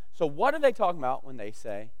unlawful. So what are they talking about when they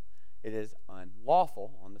say it is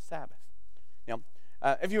unlawful on the Sabbath?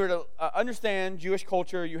 If you were to understand Jewish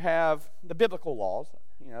culture, you have the biblical laws,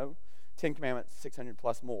 10 Commandments, 600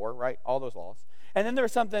 plus more, right? All those laws. And then there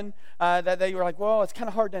was something that they were like, well, it's kind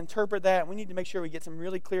of hard to interpret that. We need to make sure we get some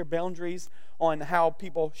really clear boundaries on how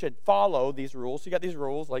people should follow these rules. So you got these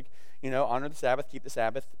rules like, honor the Sabbath, keep the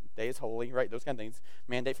Sabbath, day is holy, right? Those kind of things.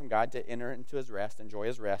 Mandate from God to enter into his rest, enjoy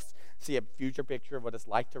his rest, see a future picture of what it's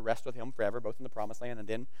like to rest with him forever, both in the promised land and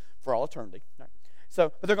then for all eternity. Right?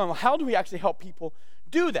 So, but they're going, well, how do we actually help people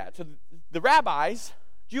do that? So the rabbis,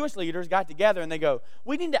 Jewish leaders got together and they go,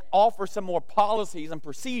 we need to offer some more policies and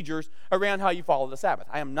procedures around how you follow the Sabbath.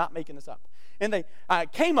 I am not making this up. And they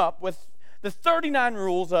came up with the 39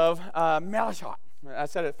 rules of Melashot. I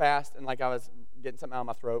said it fast and like I was getting something out of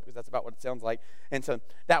my throat because that's about what it sounds like. And so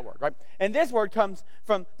that word, right? And this word comes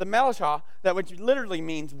from the Melashah, which literally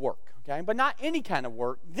means work, okay? But not any kind of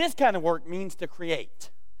work. This kind of work means to create,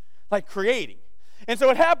 like creating. And so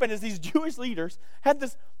what happened is these Jewish leaders had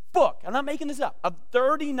this book, I'm not making this up, of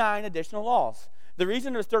 39 additional laws. The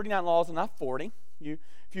reason there's 39 laws and not 40, if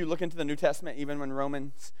you look into the New Testament, even when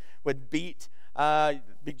Romans would beat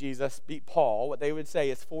Jesus, beat Paul, what they would say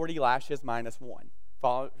is 40 lashes minus 1.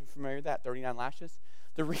 Familiar with that? 39 lashes?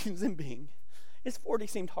 The reason being is 40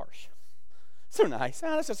 seemed harsh. So nice.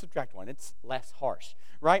 Let's just subtract 1. It's less harsh,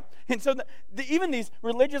 right? And so even these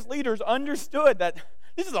religious leaders understood that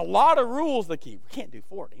this is a lot of rules to keep. We can't do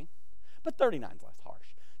 40, but 39 is less harsh.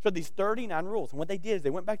 So these 39 rules. And what they did is they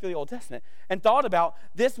went back to the Old Testament and thought about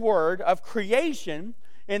this word of creation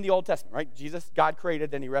in the Old Testament, right? God created,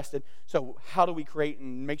 then he rested. So how do we create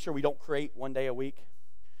and make sure we don't create one day a week?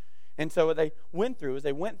 And so what they went through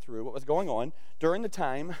what was going on during the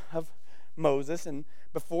time of Moses and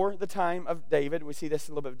before the time of David. We see this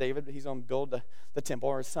a little bit of David. He's going to build the temple,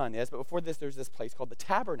 or his son is. But before this, there's this place called the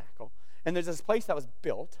tabernacle. And there's this place that was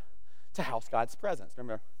built to house God's presence.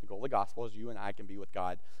 Remember, the goal of the gospel is you and I can be with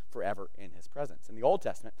God forever in his presence. In the Old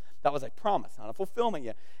Testament, that was a promise, not a fulfillment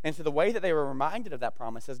yet. And so the way that they were reminded of that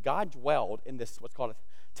promise is God dwelled in this, what's called a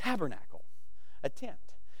tabernacle, a tent.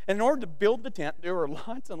 And in order to build the tent, there were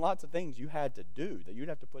lots and lots of things you had to do that you'd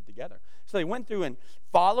have to put together. So they went through and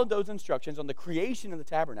followed those instructions on the creation of the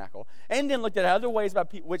tabernacle and then looked at other ways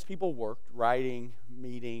about which people worked, writing,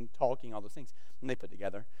 meeting, talking, all those things. And they put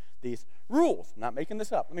together these rules. I'm not making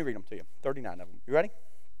this up. Let me read them to you. 39 of them. You ready?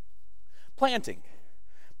 Planting,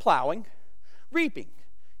 plowing, reaping,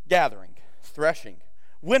 gathering, threshing,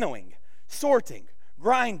 winnowing, sorting,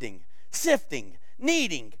 grinding, sifting,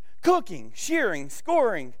 kneading, cooking, shearing,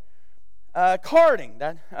 scoring, carding,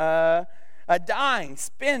 dyeing,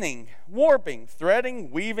 spinning, warping,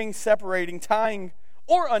 threading, weaving, separating, tying,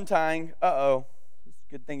 or untying. It's a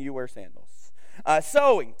good thing you wear sandals.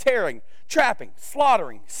 Sewing, tearing, trapping,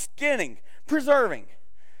 slaughtering, skinning, preserving,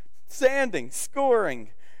 sanding,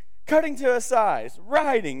 scoring, cutting to a size,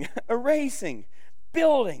 riding, erasing,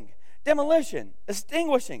 building, demolition,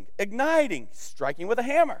 extinguishing, igniting, striking with a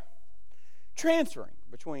hammer, transferring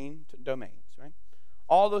between domains, right?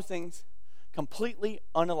 All those things completely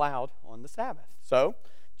unallowed on the Sabbath. So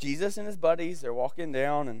Jesus and his buddies, they're walking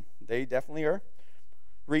down and they definitely are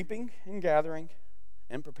reaping and gathering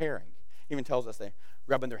and preparing. It even tells us they're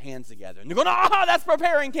rubbing their hands together. And they're going, that's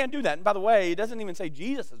preparing, can't do that. And by the way, it doesn't even say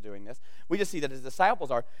Jesus is doing this. We just see that his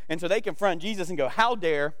disciples are. And so they confront Jesus and go, how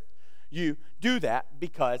dare you do that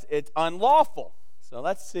because it's unlawful. So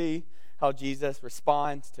let's see how Jesus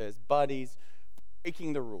responds to his buddies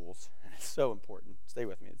breaking the rules. And it's so important. Stay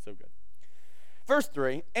with me. It's so good. Verse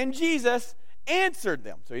 3, and Jesus answered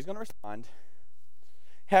them. So he's going to respond.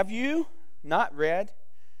 Have you not read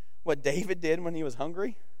what David did when he was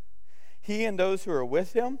hungry? He and those who were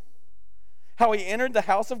with him? How he entered the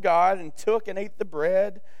house of God and took and ate the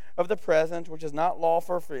bread of the presence, which is not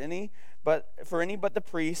lawful for any but the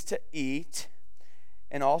priest to eat,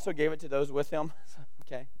 and also gave it to those with him.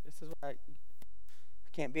 Okay, this is why I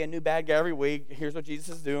can't be a new bad guy every week. Here's what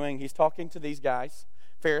Jesus is doing. He's talking to these guys,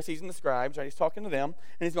 Pharisees and the scribes, right? He's talking to them,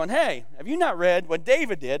 and he's going, hey, have you not read what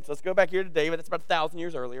David did? So let's go back here to David. It's about 1,000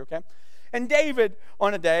 years earlier, okay? And David,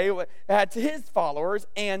 on a day, had to his followers,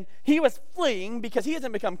 and he was fleeing because he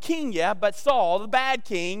hasn't become king yet, but Saul, the bad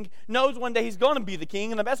king, knows one day he's going to be the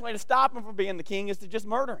king, and the best way to stop him from being the king is to just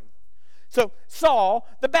murder him. So Saul,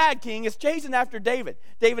 the bad king, is chasing after David.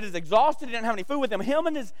 David is exhausted. He didn't have any food with him. Him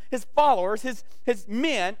and his followers, his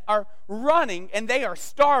men, are running, and they are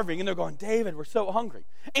starving. And they're going, David, we're so hungry.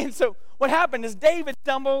 And so what happened is David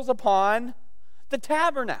stumbles upon the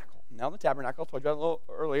tabernacle. Now, the tabernacle, I told you about a little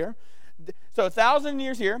earlier. So 1,000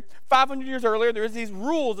 years here, 500 years earlier, there's these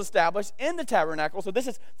rules established in the tabernacle. So this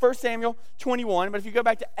is 1 Samuel 21. But if you go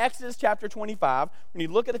back to Exodus chapter 25, when you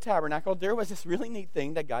look at the tabernacle, there was this really neat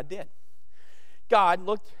thing that God did. God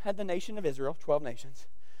looked at the nation of Israel, 12 nations,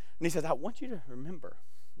 and he says, I want you to remember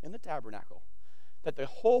in the tabernacle that the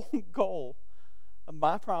whole goal of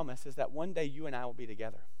my promise is that one day you and I will be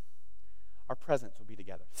together. Our presence will be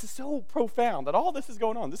together. This is so profound that all this is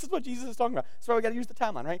going on. This is what Jesus is talking about. That's why we got to use the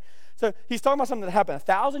timeline, right? So he's talking about something that happened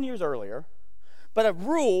 1,000 years earlier, but a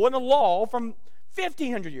rule and a law from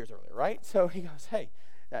 1,500 years earlier, right? So he goes, hey,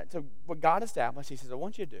 so what God established, he says, I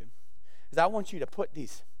want you to do is I want you to put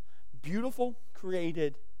these beautiful,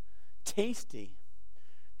 created, tasty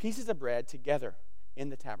pieces of bread together in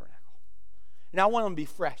the tabernacle. And I want them to be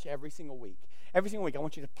fresh every single week. Every single week, I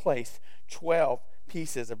want you to place 12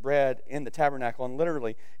 pieces of bread in the tabernacle. And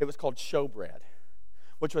literally, it was called showbread,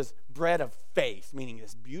 which was bread of faith, meaning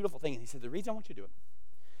this beautiful thing. And he said, the reason I want you to do it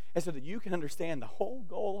is so that you can understand the whole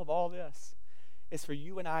goal of all this is for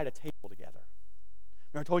you and I to table together.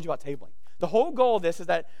 Remember, I told you about tabling. The whole goal of this is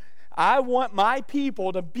that I want my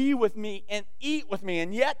people to be with me and eat with me.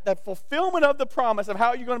 And yet, the fulfillment of the promise of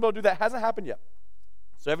how you're going to be able to do that hasn't happened yet.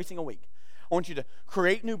 So every single week, I want you to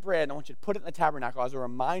create new bread, and I want you to put it in the tabernacle as a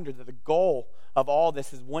reminder that the goal of all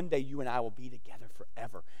this is one day you and I will be together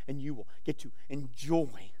forever, and you will get to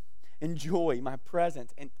enjoy my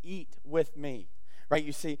presence and eat with me. Right?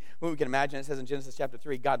 You see, we can imagine, it says in Genesis chapter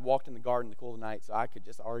 3, God walked in the garden in the cool of the night, so I could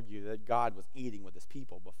just argue that God was eating with his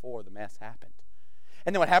people before the mess happened.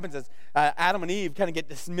 And then what happens is Adam and Eve kind of get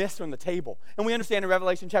dismissed from the table. And we understand in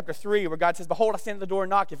Revelation chapter 3 where God says, behold, I stand at the door and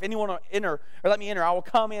knock. If anyone will enter or let me enter, I will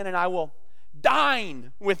come in and I will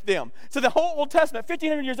dine with them. So the whole Old Testament,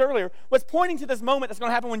 1,500 years earlier, was pointing to this moment that's going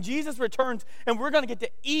to happen when Jesus returns and we're going to get to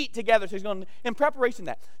eat together. So he's going to, in preparation of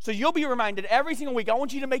that. So you'll be reminded every single week, I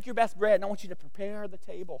want you to make your best bread and I want you to prepare the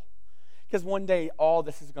table. Because one day all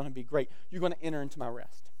this is going to be great. You're going to enter into my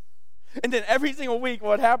rest. And then every single week,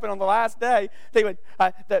 what happened on the last day, they would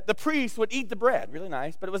the priests would eat the bread, really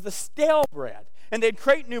nice, but it was the stale bread. And they'd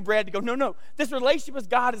create new bread to go, no, this relationship with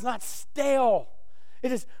God is not stale.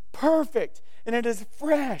 It is perfect, and it is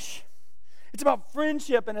fresh. It's about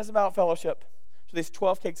friendship, and it's about fellowship. So these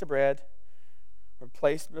 12 cakes of bread were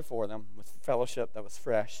placed before them with fellowship that was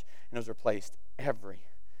fresh, and it was replaced every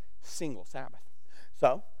single Sabbath.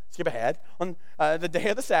 So, skip ahead. On the day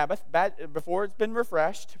of the Sabbath, before it's been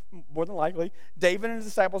refreshed, more than likely, David and his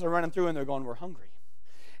disciples are running through and they're going, we're hungry.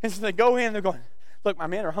 And so they go in and they're going, look, my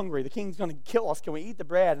men are hungry. The king's going to kill us. Can we eat the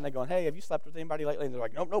bread? And they're going, hey, have you slept with anybody lately? And they're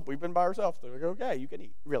like, nope, we've been by ourselves. They're like, okay, you can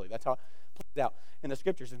eat. Really, that's how it plays out in the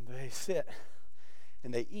scriptures. And they sit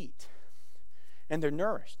and they eat. And they're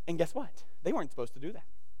nourished. And guess what? They weren't supposed to do that.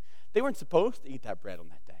 They weren't supposed to eat that bread on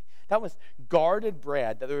that day. That was guarded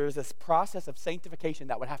bread, that there was this process of sanctification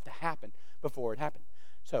that would have to happen before it happened.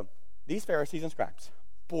 So these Pharisees and scribes,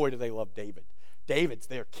 boy, do they love David. David's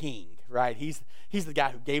their king, right? He's the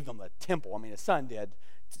guy who gave them the temple. I mean, his son did,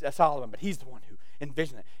 Solomon, but he's the one who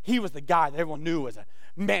envisioned it. He was the guy that everyone knew was a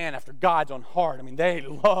man after God's own heart. I mean, they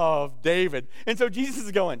love David. And so Jesus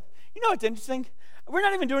is going, you know what's interesting? We're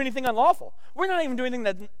not even doing anything unlawful. We're not even doing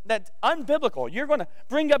anything that's unbiblical. You're going to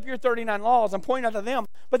bring up your 39 laws and point out to them,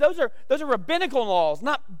 but those are rabbinical laws,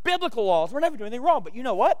 not biblical laws. We're never doing anything wrong. But you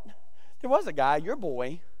know what? There was a guy, your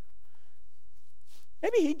boy,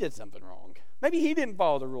 maybe he did something wrong. Maybe he didn't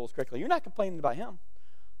follow the rules correctly. You're not complaining about him.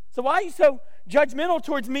 So why are you so judgmental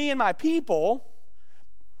towards me and my people,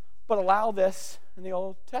 but allow this in the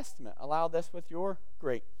Old Testament? Allow this with your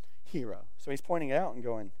great hero. So he's pointing it out and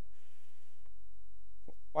going,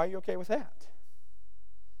 why are you okay with that?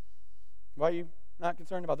 Why are you not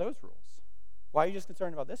concerned about those rules? Why are you just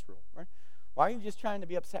concerned about this rule? Right? Why are you just trying to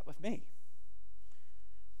be upset with me?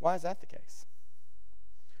 Why is that the case?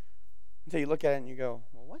 Until you look at it and you go,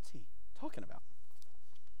 well, what's he talking about?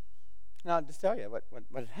 Now, I'll just tell you, what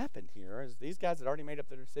had happened here is these guys had already made up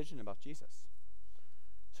their decision about Jesus.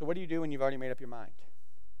 So what do you do when you've already made up your mind?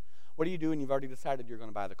 What do you do when you've already decided you're going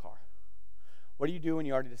to buy the car? What do you do when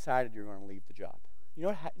you already decided you're going to leave the job?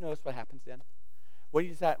 You notice what happens then? What do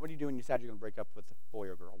you do when you decide you're going to break up with a boy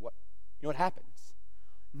or girl? You know what happens?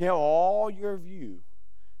 Now all your view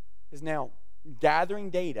is now gathering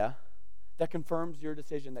data that confirms your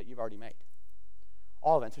decision that you've already made.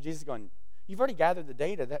 All of it. So Jesus is going, you've already gathered the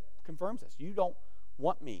data that confirms this. You don't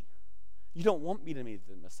want me. You don't want me to be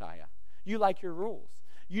the Messiah. You like your rules.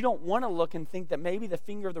 You don't want to look and think that maybe the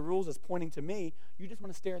finger of the rules is pointing to me. You just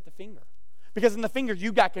want to stare at the finger. Because in the finger,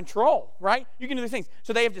 you got control, right? You can do these things.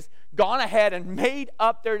 So they have just gone ahead and made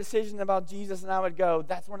up their decision about Jesus, and I would go,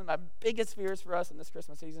 that's one of my biggest fears for us in this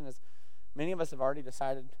Christmas season is many of us have already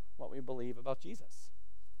decided what we believe about Jesus.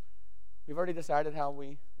 We've already decided how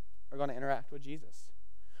we are going to interact with Jesus.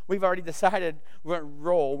 We've already decided what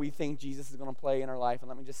role we think Jesus is going to play in our life. And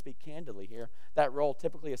let me just speak candidly here. That role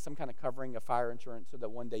typically is some kind of covering of fire insurance so that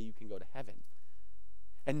one day you can go to heaven.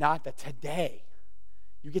 And not that today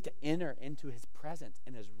you get to enter into his presence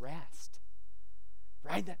and his rest.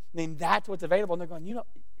 Right? I mean, that's what's available. And they're going,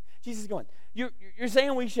 Jesus is going, you're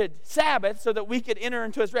saying we should Sabbath so that we could enter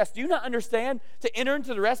into his rest. Do you not understand? To enter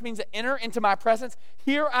into the rest means to enter into my presence.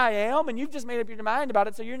 Here I am, and you've just made up your mind about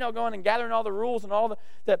it, so you're now going and gathering all the rules and all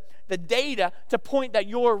the data to point that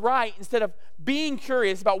you're right instead of being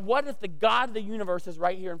curious about what if the God of the universe is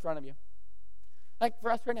right here in front of you. Like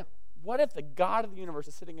for us right now, what if the God of the universe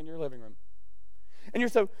is sitting in your living room? And you're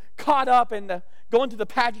so caught up in going through the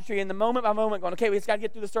pageantry and the moment by moment going, okay, we just got to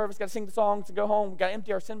get through the service, got to sing the songs and go home, got to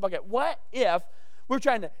empty our sin bucket. What if we're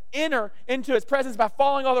trying to enter into his presence by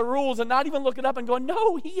following all the rules and not even looking up and going,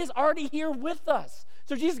 no, he is already here with us.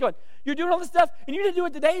 So Jesus is going, you're doing all this stuff and you didn't do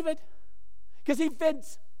it to David because he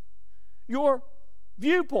fits your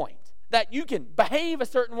viewpoint that you can behave a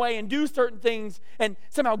certain way and do certain things and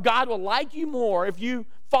somehow God will like you more if you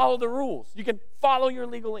follow the rules. You can follow your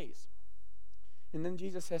legalese. And then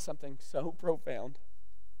Jesus says something so profound.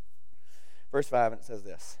 Verse 5, and it says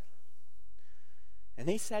this. And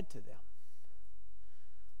he said to them,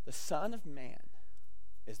 the Son of Man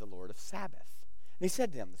is the Lord of Sabbath. And he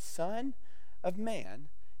said to them, the Son of Man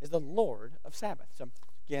is the Lord of Sabbath. So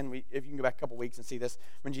again, if you can go back a couple weeks and see this,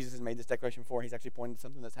 when Jesus has made this declaration before, he's actually pointing to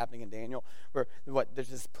something that's happening in Daniel, where there's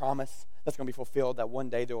this promise that's going to be fulfilled, that one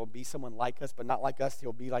day there will be someone like us, but not like us.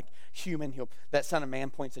 He'll be like human. That Son of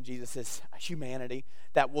Man points to Jesus' humanity,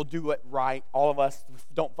 that will do it right. All of us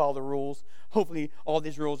don't follow the rules. Hopefully, all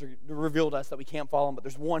these rules are revealed to us that we can't follow them, but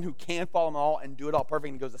there's one who can follow them all and do it all perfect.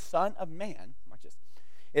 And he goes, the Son of Man, watch this,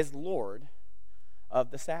 is Lord of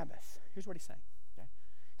the Sabbath. Here's what he's saying. Okay?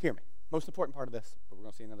 Hear me. Most important part of this, but we're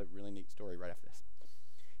going to see another really neat story right after this.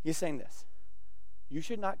 He's saying this. You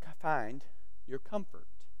should not find your comfort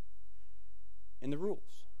in the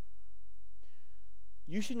rules.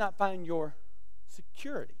 You should not find your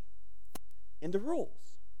security in the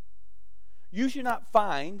rules. You should not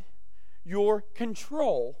find your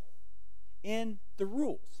control in the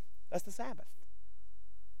rules. That's the Sabbath.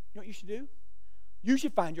 You know what you should do? You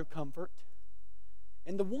should find your comfort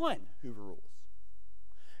in the one who rules.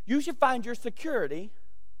 You should find your security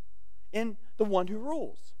in the one who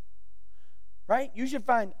rules. Right? You should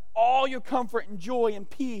find all your comfort and joy and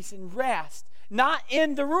peace and rest, not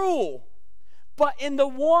in the rule, but in the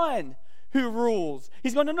one who rules.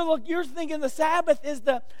 He's going, no, look, you're thinking the Sabbath is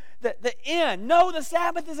the end. No, the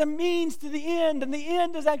Sabbath is a means to the end, and the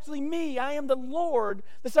end is actually me. I am the Lord.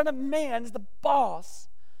 The Son of Man is the boss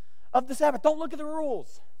of the Sabbath. Don't look at the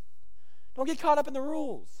rules. Don't get caught up in the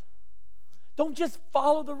rules. Don't just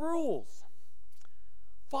follow the rules.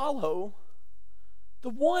 Follow the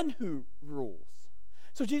one who rules.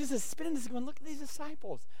 So Jesus is spinning this going, look at these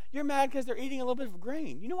disciples. You're mad because they're eating a little bit of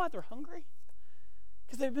grain. You know why they're hungry?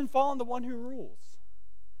 Because they've been following the one who rules.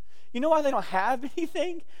 You know why they don't have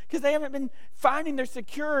anything? Because they haven't been finding their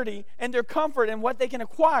security and their comfort in what they can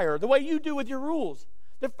acquire, the way you do with your rules.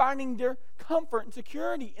 They're finding their comfort and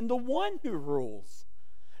security in the one who rules.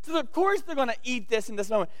 So of course they're going to eat this in this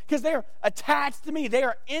moment because they're attached to me. They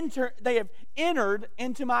have entered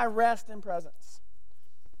into my rest and presence.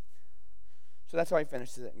 So that's why he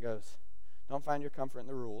finishes it and goes, don't find your comfort in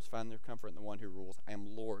the rules, find your comfort in the one who rules. I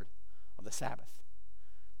am Lord of the Sabbath.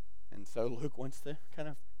 And so Luke wants to kind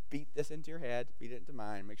of beat this into your head, beat it into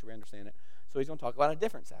mine, make sure we understand it. So he's going to talk about a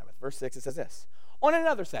different Sabbath. Verse 6, it says this. On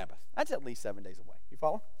another Sabbath, that's at least 7 days away. You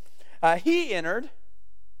follow? He entered,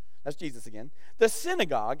 that's Jesus again, the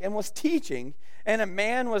synagogue and was teaching, and a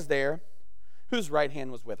man was there whose right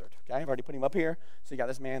hand was withered. Okay, I've already put him up here. So you got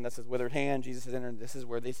this man, that's his withered hand. Jesus is entering. This is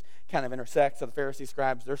where these kind of intersect. So the Pharisees,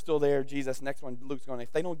 scribes, they're still there. Jesus, next one, Luke's going,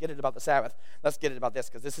 if they don't get it about the Sabbath, let's get it about this,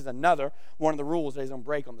 because this is another one of the rules that he's going to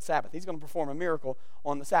break on the Sabbath. He's going to perform a miracle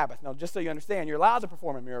on the Sabbath. Now, just so you understand, you're allowed to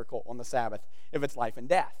perform a miracle on the Sabbath if it's life and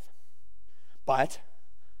death. But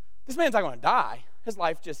this man's not going to die. His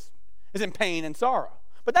life just is in pain and sorrow.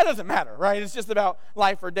 But that doesn't matter, right? It's just about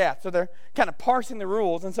life or death. So they're kind of parsing the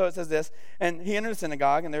rules. And so it says this, and he entered the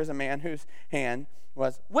synagogue, and there's a man whose hand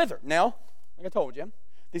was withered. Now, like I told you,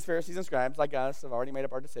 these Pharisees and scribes, like us, have already made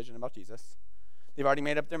up our decision about Jesus. They've already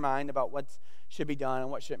made up their mind about what should be done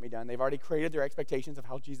and what shouldn't be done. They've already created their expectations of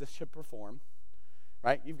how Jesus should perform.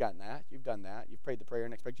 Right? You've gotten that. You've done that. You've prayed the prayer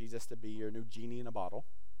and expect Jesus to be your new genie in a bottle.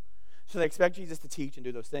 So they expect Jesus to teach and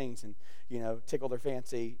do those things and, tickle their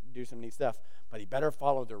fancy, do some neat stuff. But he better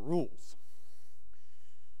follow their rules.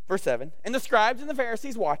 Verse 7, and the scribes and the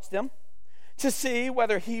Pharisees watched him to see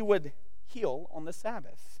whether he would heal on the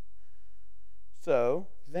Sabbath. So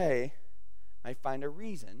they might find a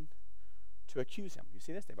reason to accuse him. You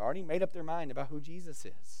see this? They've already made up their mind about who Jesus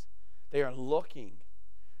is. They are looking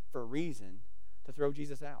for a reason to throw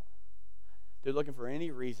Jesus out. They're looking for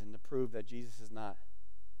any reason to prove that Jesus is not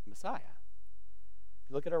the Messiah. If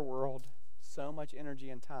you look at our world, so much energy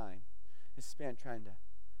and time is spent trying to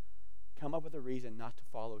come up with a reason not to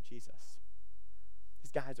follow Jesus.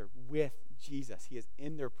 These guys are with Jesus. He is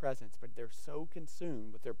in their presence, but they're so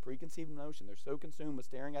consumed with their preconceived notion. They're so consumed with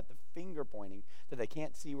staring at the finger pointing that they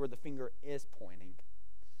can't see where the finger is pointing.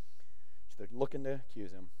 So they're looking to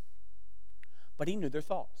accuse him. But he knew their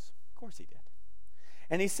thoughts. Of course he did.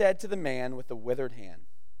 And he said to the man with the withered hand,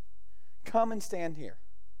 "Come and stand here."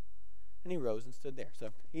 And he rose and stood there.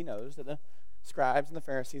 So he knows that the scribes and the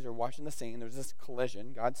Pharisees are watching the scene. There's this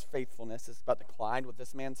collision. God's faithfulness is about to collide with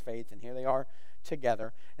this man's faith, and here they are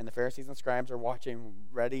together. And the Pharisees and scribes are watching,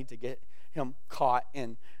 ready to get him caught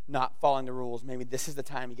in not following the rules. Maybe this is the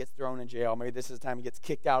time he gets thrown in jail. Maybe this is the time he gets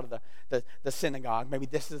kicked out of the synagogue. Maybe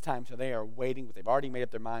this is the time. So they are waiting. They've already made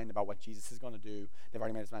up their mind about what Jesus is going to do. They've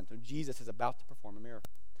already made up their mind. So Jesus is about to perform a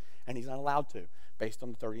miracle. And he's not allowed to, based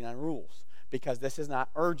on the 39 rules. Because this is not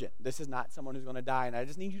urgent. This is not someone who's going to die. And I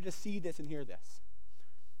just need you to see this and hear this.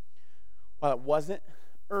 Well, it wasn't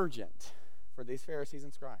urgent for these Pharisees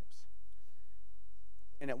and scribes.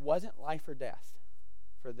 And it wasn't life or death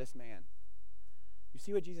for this man. You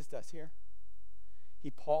see what Jesus does here?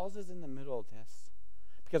 He pauses in the middle of this.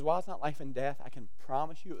 Because while it's not life and death, I can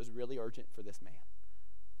promise you it was really urgent for this man.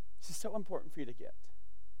 This is so important for you to get.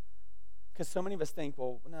 Because so many of us think,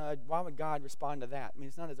 well, no, why would God respond to that? I mean,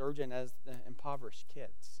 it's not as urgent as the impoverished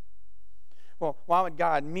kids. Well, why would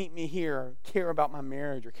God meet me here, care about my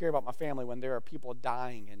marriage, or care about my family when there are people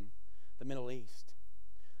dying in the Middle East?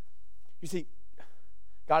 You see,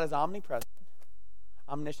 God is omnipresent,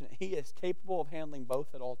 omniscient. He is capable of handling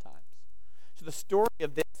both at all times. So the story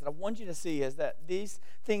of this that I want you to see is that these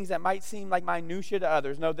things that might seem like minutiae to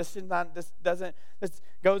others, no, this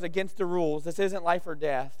goes against the rules. This isn't life or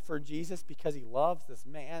death for Jesus because he loves this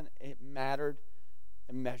man. It mattered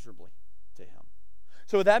immeasurably to him.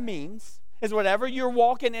 So what that means is whatever you're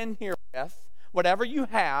walking in here with, whatever you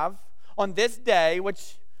have on this day,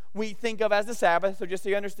 which we think of as the Sabbath. So just so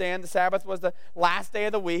you understand, the Sabbath was the last day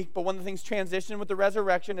of the week, but one of the things transitioned with the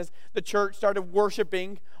resurrection is the church started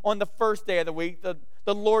worshiping on the first day of the week, the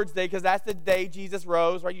Lord's Day, because that's the day Jesus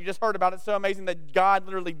rose, right? You just heard about it. So amazing that God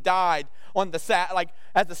literally died on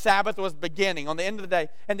as the Sabbath was beginning, on the end of the day,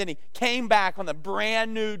 and then he came back on the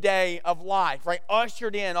brand new day of life, right?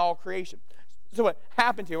 Ushered in all creation. So what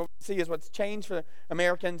happened here, what we see is what's changed for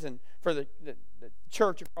Americans and for the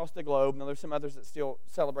church across the globe, and there's some others that still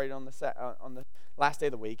celebrate on the last day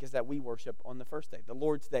of the week, is that we worship on the first day. The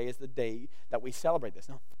Lord's Day is the day that we celebrate this.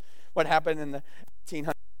 Now, what happened in the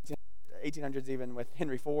 1800s, even with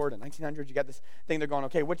Henry Ford, and 1900s, you got this thing they're going,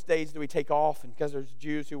 okay, which days do we take off? And because there's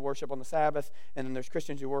Jews who worship on the Sabbath, and then there's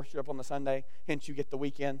Christians who worship on the Sunday, hence you get the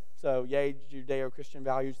weekend. So, yay, Judeo-Christian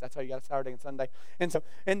values. That's how you got a Saturday and Sunday. And so,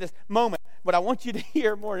 in this moment, what I want you to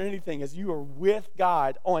hear more than anything is you are with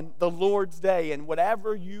God on the Lord's Day, and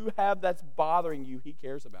whatever you have that's bothering you, he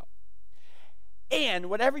cares about. And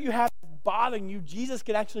whatever you have that's bothering you, Jesus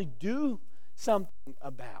can actually do something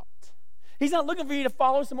about. He's not looking for you to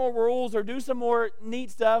follow some more rules or do some more neat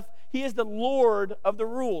stuff. He is the Lord of the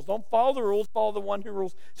rules. Don't follow the rules, follow the one who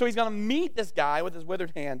rules. So he's going to meet this guy with his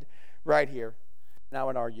withered hand right here. And I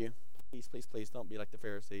would argue, please, don't be like the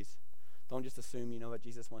Pharisees. Don't just assume you know what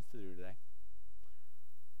Jesus wants to do today.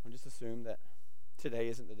 Don't just assume that today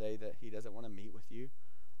isn't the day that he doesn't want to meet with you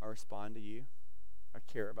or respond to you or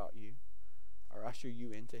care about you or usher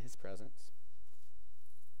you into his presence.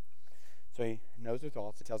 So he knows their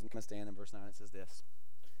thoughts. He tells them to stand. In verse 9 it says this.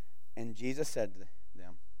 And Jesus said to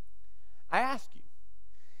them, I ask you,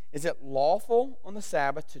 is it lawful on the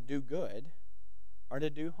Sabbath to do good or to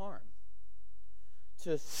do harm?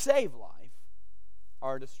 To save life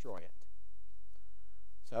or destroy it?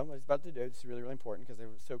 So what he's about to do, this is really, really important because they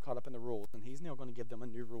were so caught up in the rules, and he's now going to give them a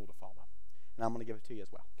new rule to follow. And I'm going to give it to you as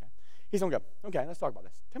well. Okay? He's going to go, okay, let's talk about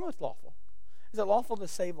this. Tell me what's lawful. Is it lawful to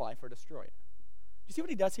save life or destroy it? Do you see what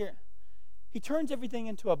he does here? He turns everything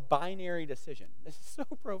into a binary decision. This is so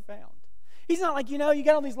profound. He's not like, you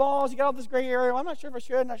got all these laws, you got all this gray area. Well, I'm not sure if I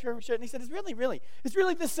should, not sure if I should. And he said, it's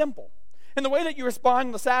really this simple. And the way that you respond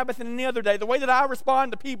on the Sabbath and any other day, the way that I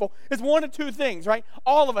respond to people is one of two things, right?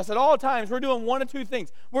 All of us at all times, we're doing one of two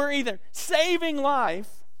things. We're either saving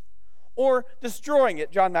life or destroying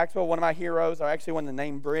it. John Maxwell, one of my heroes, I actually wanted to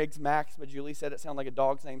name Briggs Max, but Julie said it sounded like a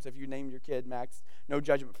dog's name, so if you named your kid Max, no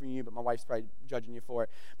judgment from you, but my wife's probably judging you for it.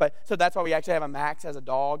 But so that's why we actually have a Max as a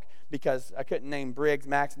dog, because I couldn't name Briggs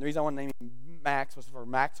Max, and the reason I wanted to name him Max was for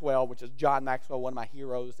Maxwell, which is John Maxwell, one of my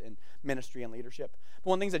heroes in ministry and leadership. But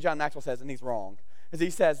one of the things that John Maxwell says, and he's wrong, is he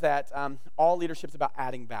says that all leadership's about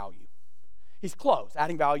adding value. He's close.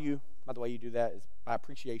 Adding value, by the way you do that, is by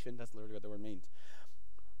appreciation. That's literally what the word means.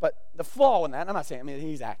 But the flaw in that, and I'm not saying,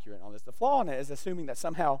 he's accurate in all this. The flaw in it is assuming that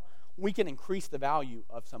somehow we can increase the value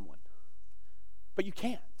of someone. But you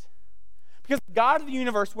can't. Because God of the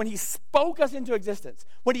universe, when he spoke us into existence,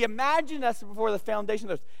 when he imagined us before the foundation of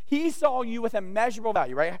the earth, he saw you with immeasurable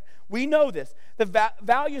value, right? We know this. The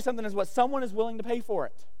value of something is what someone is willing to pay for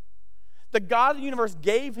it. The God of the universe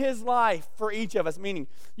gave his life for each of us, meaning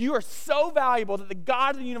you are so valuable that the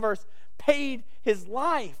God of the universe paid his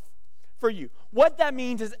life for you. What that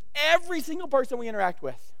means is every single person we interact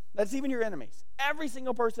with, that's even your enemies, every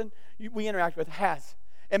single person we interact with has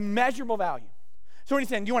immeasurable value. So when he's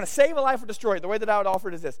saying, do you want to save a life or destroy it? The way that I would offer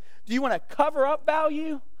it is this. Do you want to cover up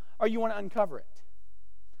value or you want to uncover it?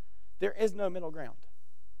 There is no middle ground.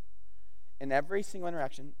 In every single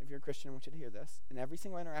interaction, if you're a Christian, I want you to hear this, in every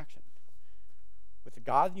single interaction, with the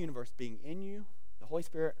God of the universe being in you, the Holy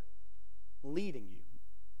Spirit leading you,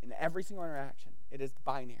 in every single interaction, it is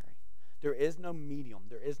binary. There is no medium.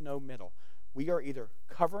 There is no middle. We are either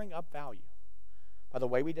covering up value by the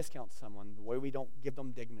way we discount someone, the way we don't give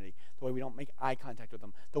them dignity, the way we don't make eye contact with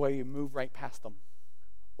them, the way we move right past them,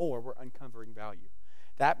 or we're uncovering value.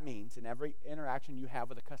 That means in every interaction you have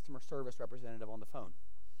with a customer service representative on the phone,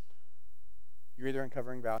 you're either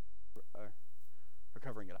uncovering value or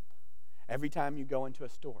covering it up. Every time you go into a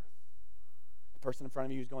store, the person in front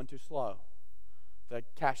of you who's going too slow, the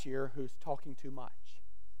cashier who's talking too much,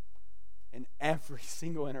 in every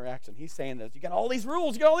single interaction, he's saying this. You got all these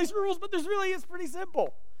rules, but it's pretty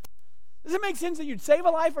simple. Does it make sense that you'd save a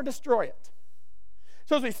life or destroy it?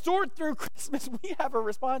 So as we sort through Christmas, we have a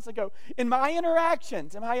response to go, in my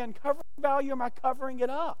interactions, am I uncovering value, am I covering it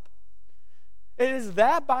up? It is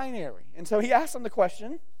that binary. And so he asked them the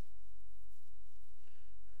question,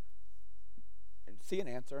 and see an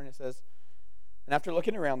answer, and it says, and after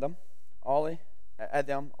looking around them,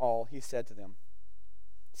 he said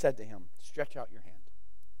to him, stretch out your hand.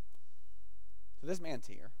 So this man's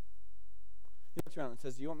here. He looks around and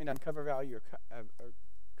says, do you want me to uncover value or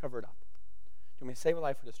cover it up? Do you want me to save a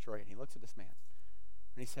life or destroy it? And he looks at this man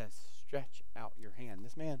and he says, stretch out your hand.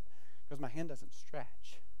 This man goes, my hand doesn't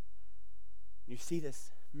stretch. And you see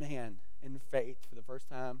this man in faith for the first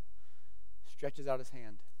time stretches out his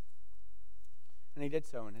hand. And he did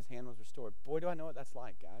so, and his hand was restored. Boy, do I know what that's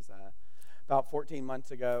like, guys. About 15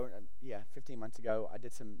 months ago, I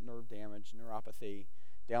did some nerve damage, neuropathy,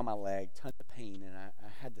 down my leg, tons of pain, and I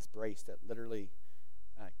had this brace that literally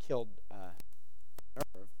killed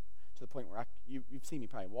nerve to the point where you've seen me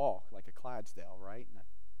probably walk like a Clydesdale, right? And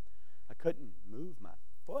I couldn't move my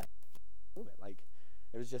foot, like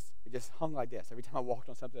it just hung like this. Every time I walked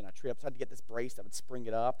on something, I tripped. So I had to get this brace that would spring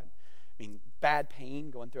it up, and bad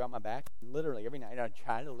pain going throughout my back. And literally every night I'd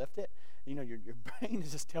try to lift it. Your brain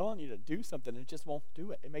is just telling you to do something, and it just won't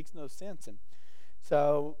do it. It makes no sense. And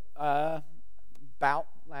so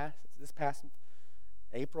this past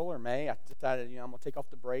April or May, I decided, I'm going to take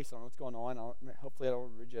off the brace. I don't know what's going on. Hopefully it'll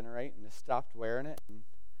regenerate, and just stopped wearing it. And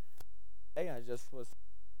hey, I just was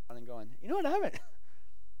and going, I haven't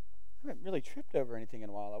really tripped over anything in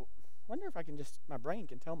a while. I wonder if my brain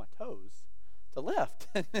can tell my toes to lift.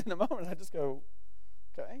 And in a moment, I just go,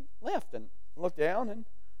 okay, lift, and look down, and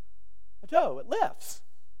my toe, it lifts.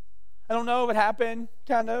 I don't know if it happened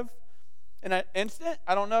kind of in an instant.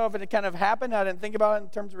 I don't know if it kind of happened. I didn't think about it in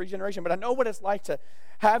terms of regeneration, but I know what it's like to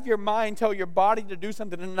have your mind tell your body to do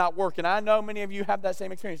something and not work. And I know many of you have that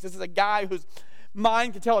same experience. This is a guy whose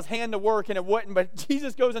mind could tell his hand to work and it wouldn't, but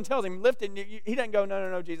Jesus goes and tells him, lift it. And he doesn't go,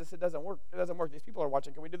 no, Jesus, it doesn't work. It doesn't work. These people are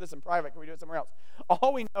watching. Can we do this in private? Can we do it somewhere else?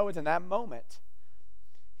 All we know is in that moment,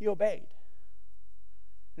 he obeyed.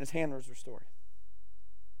 And his hand was restored.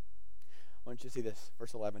 I want you to see this,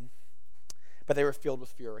 verse 11. But they were filled with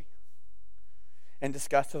fury and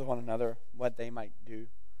discussed with one another what they might do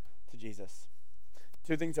to Jesus.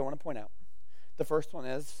 Two things I want to point out. The first one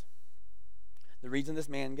is, the reason this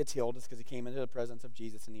man gets healed is because he came into the presence of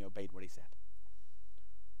Jesus and he obeyed what he said.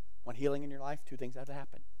 Want healing in your life? Two things have to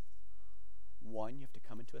happen. One, you have to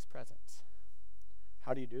come into his presence.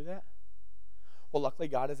 How do you do that? Well, luckily,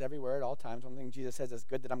 God is everywhere at all times. One thing Jesus says is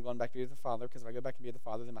good that I'm going back to be with the Father, because if I go back and be with the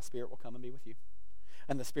Father, then my spirit will come and be with you.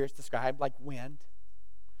 And the Spirit's described like wind,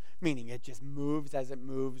 meaning it just moves as it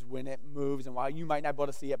moves, when it moves. And while you might not be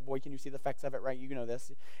able to see it, boy, can you see the effects of it, right? You know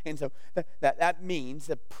this. And so that means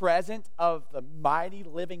the presence of the mighty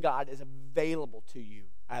living God is available to you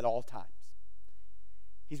at all times.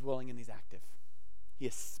 He's willing and he's active. He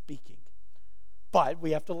is speaking. But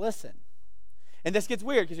we have to listen. And this gets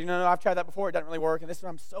weird because, I've tried that before. It doesn't really work. And this is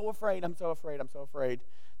I'm so afraid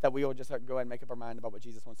that we will just go ahead and make up our mind about what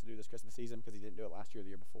Jesus wants to do this Christmas season because he didn't do it last year or the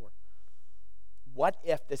year before. What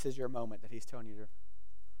if this is your moment that he's telling you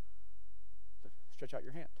to stretch out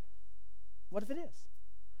your hand? What if it is?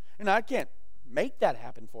 And I can't make that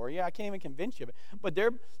happen for you. I can't even convince you. But there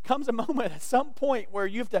comes a moment at some point where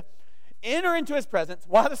you have to enter into his presence,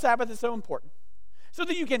 why the Sabbath is so important, so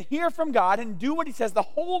that you can hear from God and do what he says. The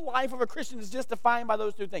whole life of a Christian is just defined by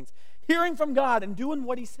those two things. Hearing from God and doing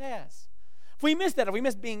what he says. If we miss that, if we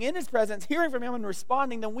miss being in his presence, hearing from him and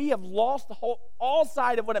responding, then we have lost all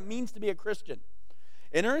side of what it means to be a Christian.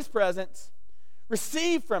 Enter his presence,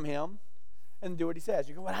 receive from him, and do what he says.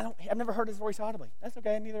 You go, well, I've never heard his voice audibly. That's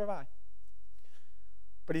okay, neither have I.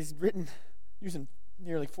 But he's written, using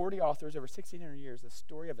nearly 40 authors over 1,600 years, the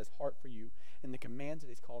story of his heart for you and the commands that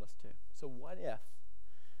he's called us to. So what if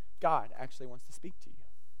God actually wants to speak to you?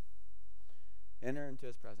 Enter into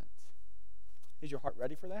his presence. Is your heart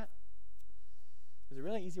ready for that? There's a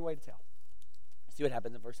really easy way to tell. See what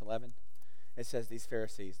happens in verse 11? It says these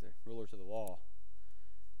Pharisees, the rulers of the law,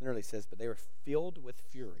 literally says, but they were filled with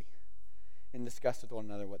fury and discussed with one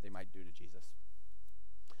another what they might do to Jesus.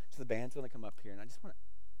 So the band's going to come up here, and I just want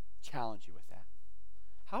to challenge you with that.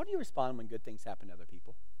 How do you respond when good things happen to other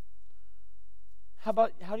people? How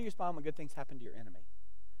do you respond when good things happen to your enemy?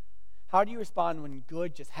 How do you respond when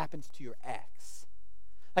good just happens to your ex?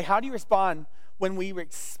 Like, how do you respond when we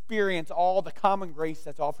experience all the common grace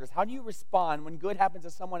that's offered us? How do you respond when good happens to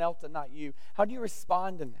someone else and not you? How do you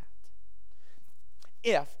respond in that?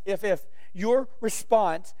 If your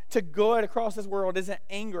response to good across this world isn't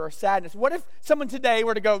anger or sadness, what if someone today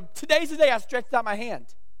were to go, today's the day I stretched out my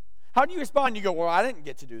hand? How do you respond? You go, well, I didn't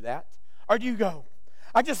get to do that. Or do you go,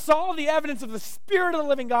 I just saw the evidence of the Spirit of the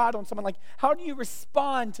living God on someone. Like, how do you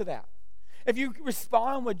respond to that? If you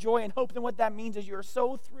respond with joy and hope, then what that means is you're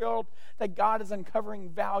so thrilled that God is uncovering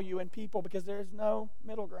value in people because there's no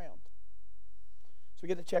middle ground. So we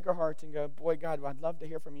get to check our hearts and go, boy, God, I'd love to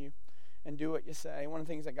hear from you and do what you say. One of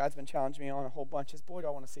the things that God's been challenging me on a whole bunch is, boy, do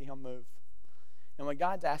I want to see him move. And what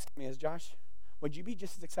God's asking me is, Josh, would you be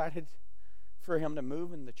just as excited for him to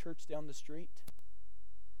move in the church down the street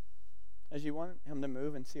as you want him to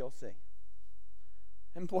move in CLC?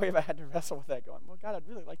 And boy, have I had to wrestle with that going, well, God, I'd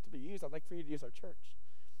really like to be used. I'd like for you to use our church.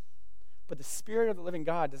 But the Spirit of the living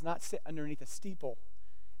God does not sit underneath a steeple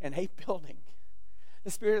and a building.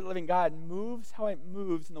 The Spirit of the living God moves how it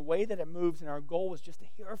moves in the way that it moves, and our goal is just to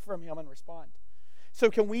hear from him and respond. So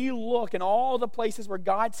can we look in all the places where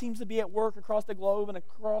God seems to be at work across the globe and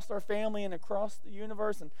across our family and across the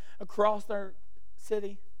universe and across our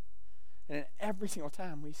city? And in every single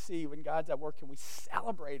time we see when God's at work, can we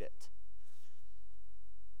celebrate it?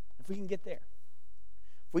 If we can get there,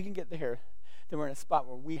 then we're in a spot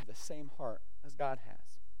where we have the same heart as God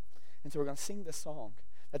has. And so we're going to sing this song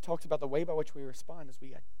that talks about the way by which we respond as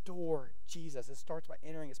we adore Jesus. It starts by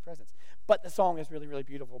entering his presence. But the song is really, really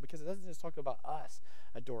beautiful because it doesn't just talk about us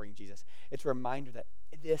adoring Jesus. It's a reminder that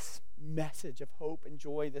this message of hope and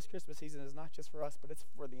joy this Christmas season is not just for us, but it's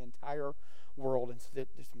for the entire world. And so there's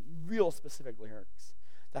some real specific lyrics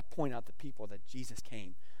that point out the people that Jesus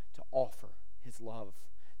came to offer his love,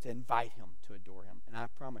 to invite him to adore him. And I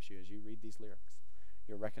promise you, as you read these lyrics,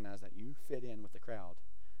 you'll recognize that you fit in with the crowd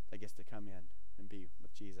that gets to come in and be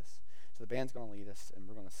with Jesus. So the band's going to lead us, and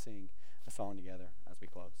we're going to sing a song together as we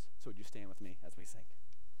close. So would you stand with me as we sing?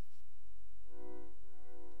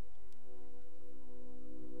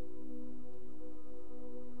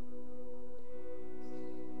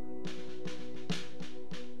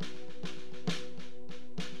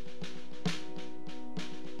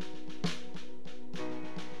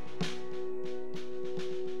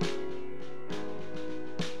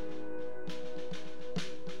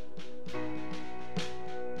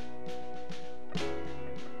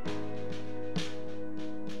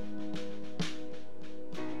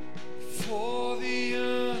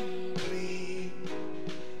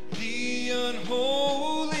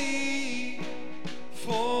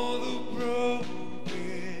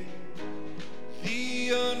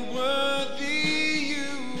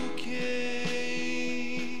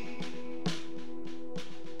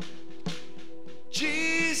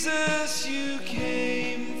 Jesus, you came.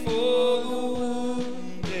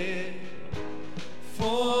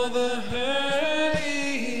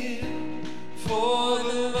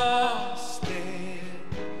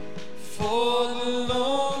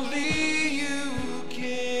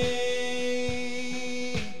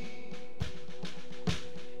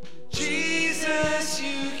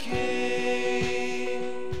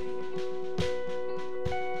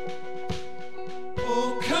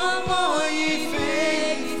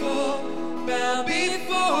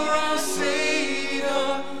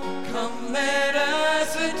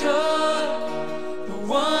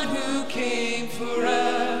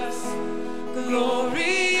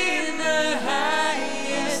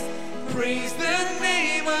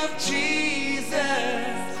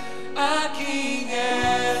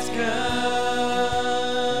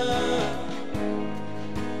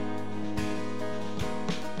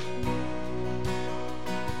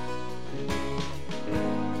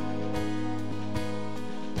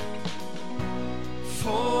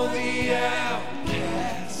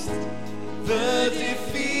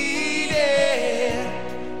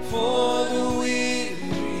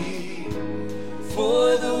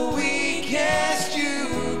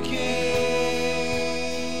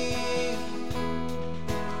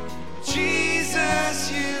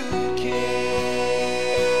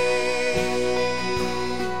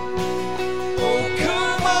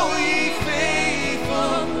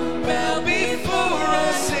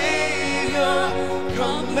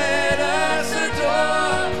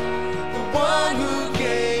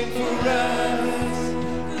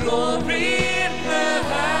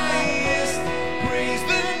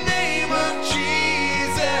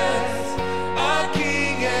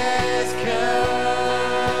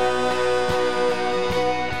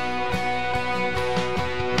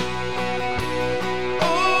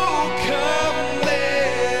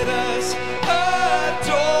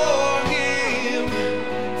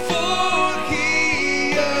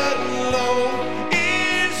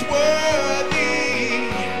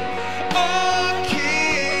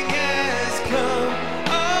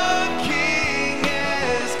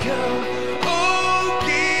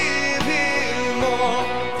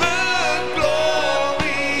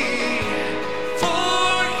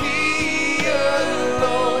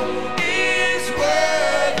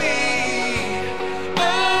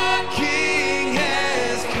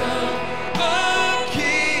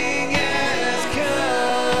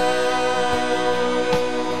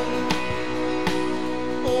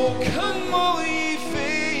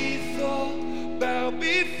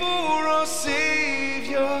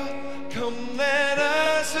 Come let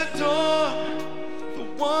us adore the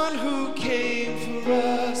one who came for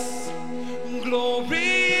us.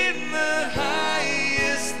 Glory in the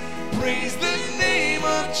highest, praise the name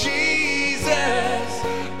of Jesus,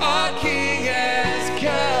 our King has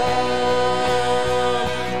come.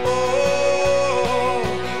 Oh,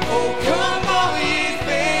 come all ye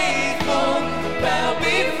faithful, bow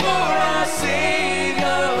before our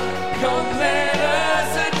Savior. Come let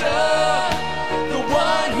us adore the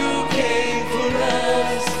one who came for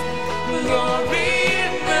us. Glory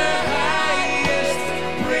in the highest,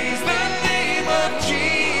 praise the name of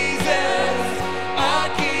Jesus, our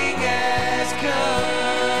King has come.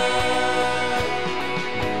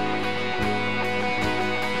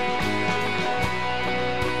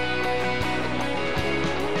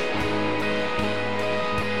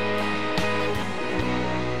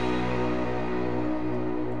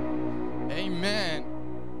 Amen.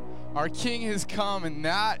 Our King has come, and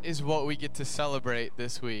that is what we get to celebrate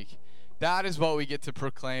this week. That is what we get to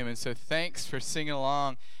proclaim. And so thanks for singing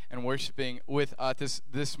along and worshiping with us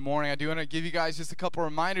this morning. I do want to give you guys just a couple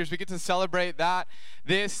reminders. We get to celebrate that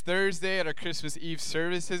this Thursday at our Christmas Eve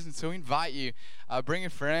services. And so we invite you, bring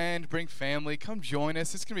a friend, bring family, come join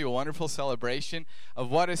us. It's going to be a wonderful celebration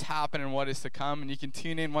of what has happened and what is to come. And you can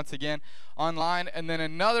tune in once again online. And then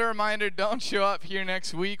another reminder, don't show up here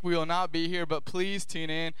next week. We will not be here, but please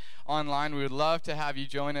tune in online. We would love to have you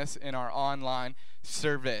join us in our online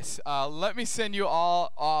service. Let me send you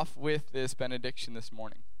all off with this benediction this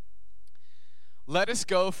morning. Let us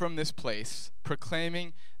go from this place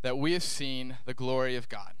proclaiming that we have seen the glory of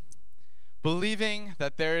God, believing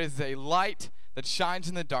that there is a light that shines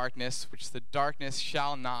in the darkness, which the darkness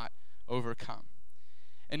shall not overcome.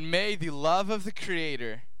 And may the love of the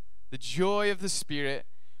Creator, the joy of the Spirit,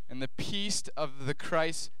 and the peace of the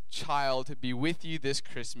Christ child be with you this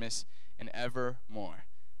Christmas and evermore.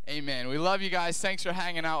 Amen. We love you guys. Thanks for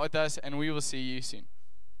hanging out with us, and we will see you soon.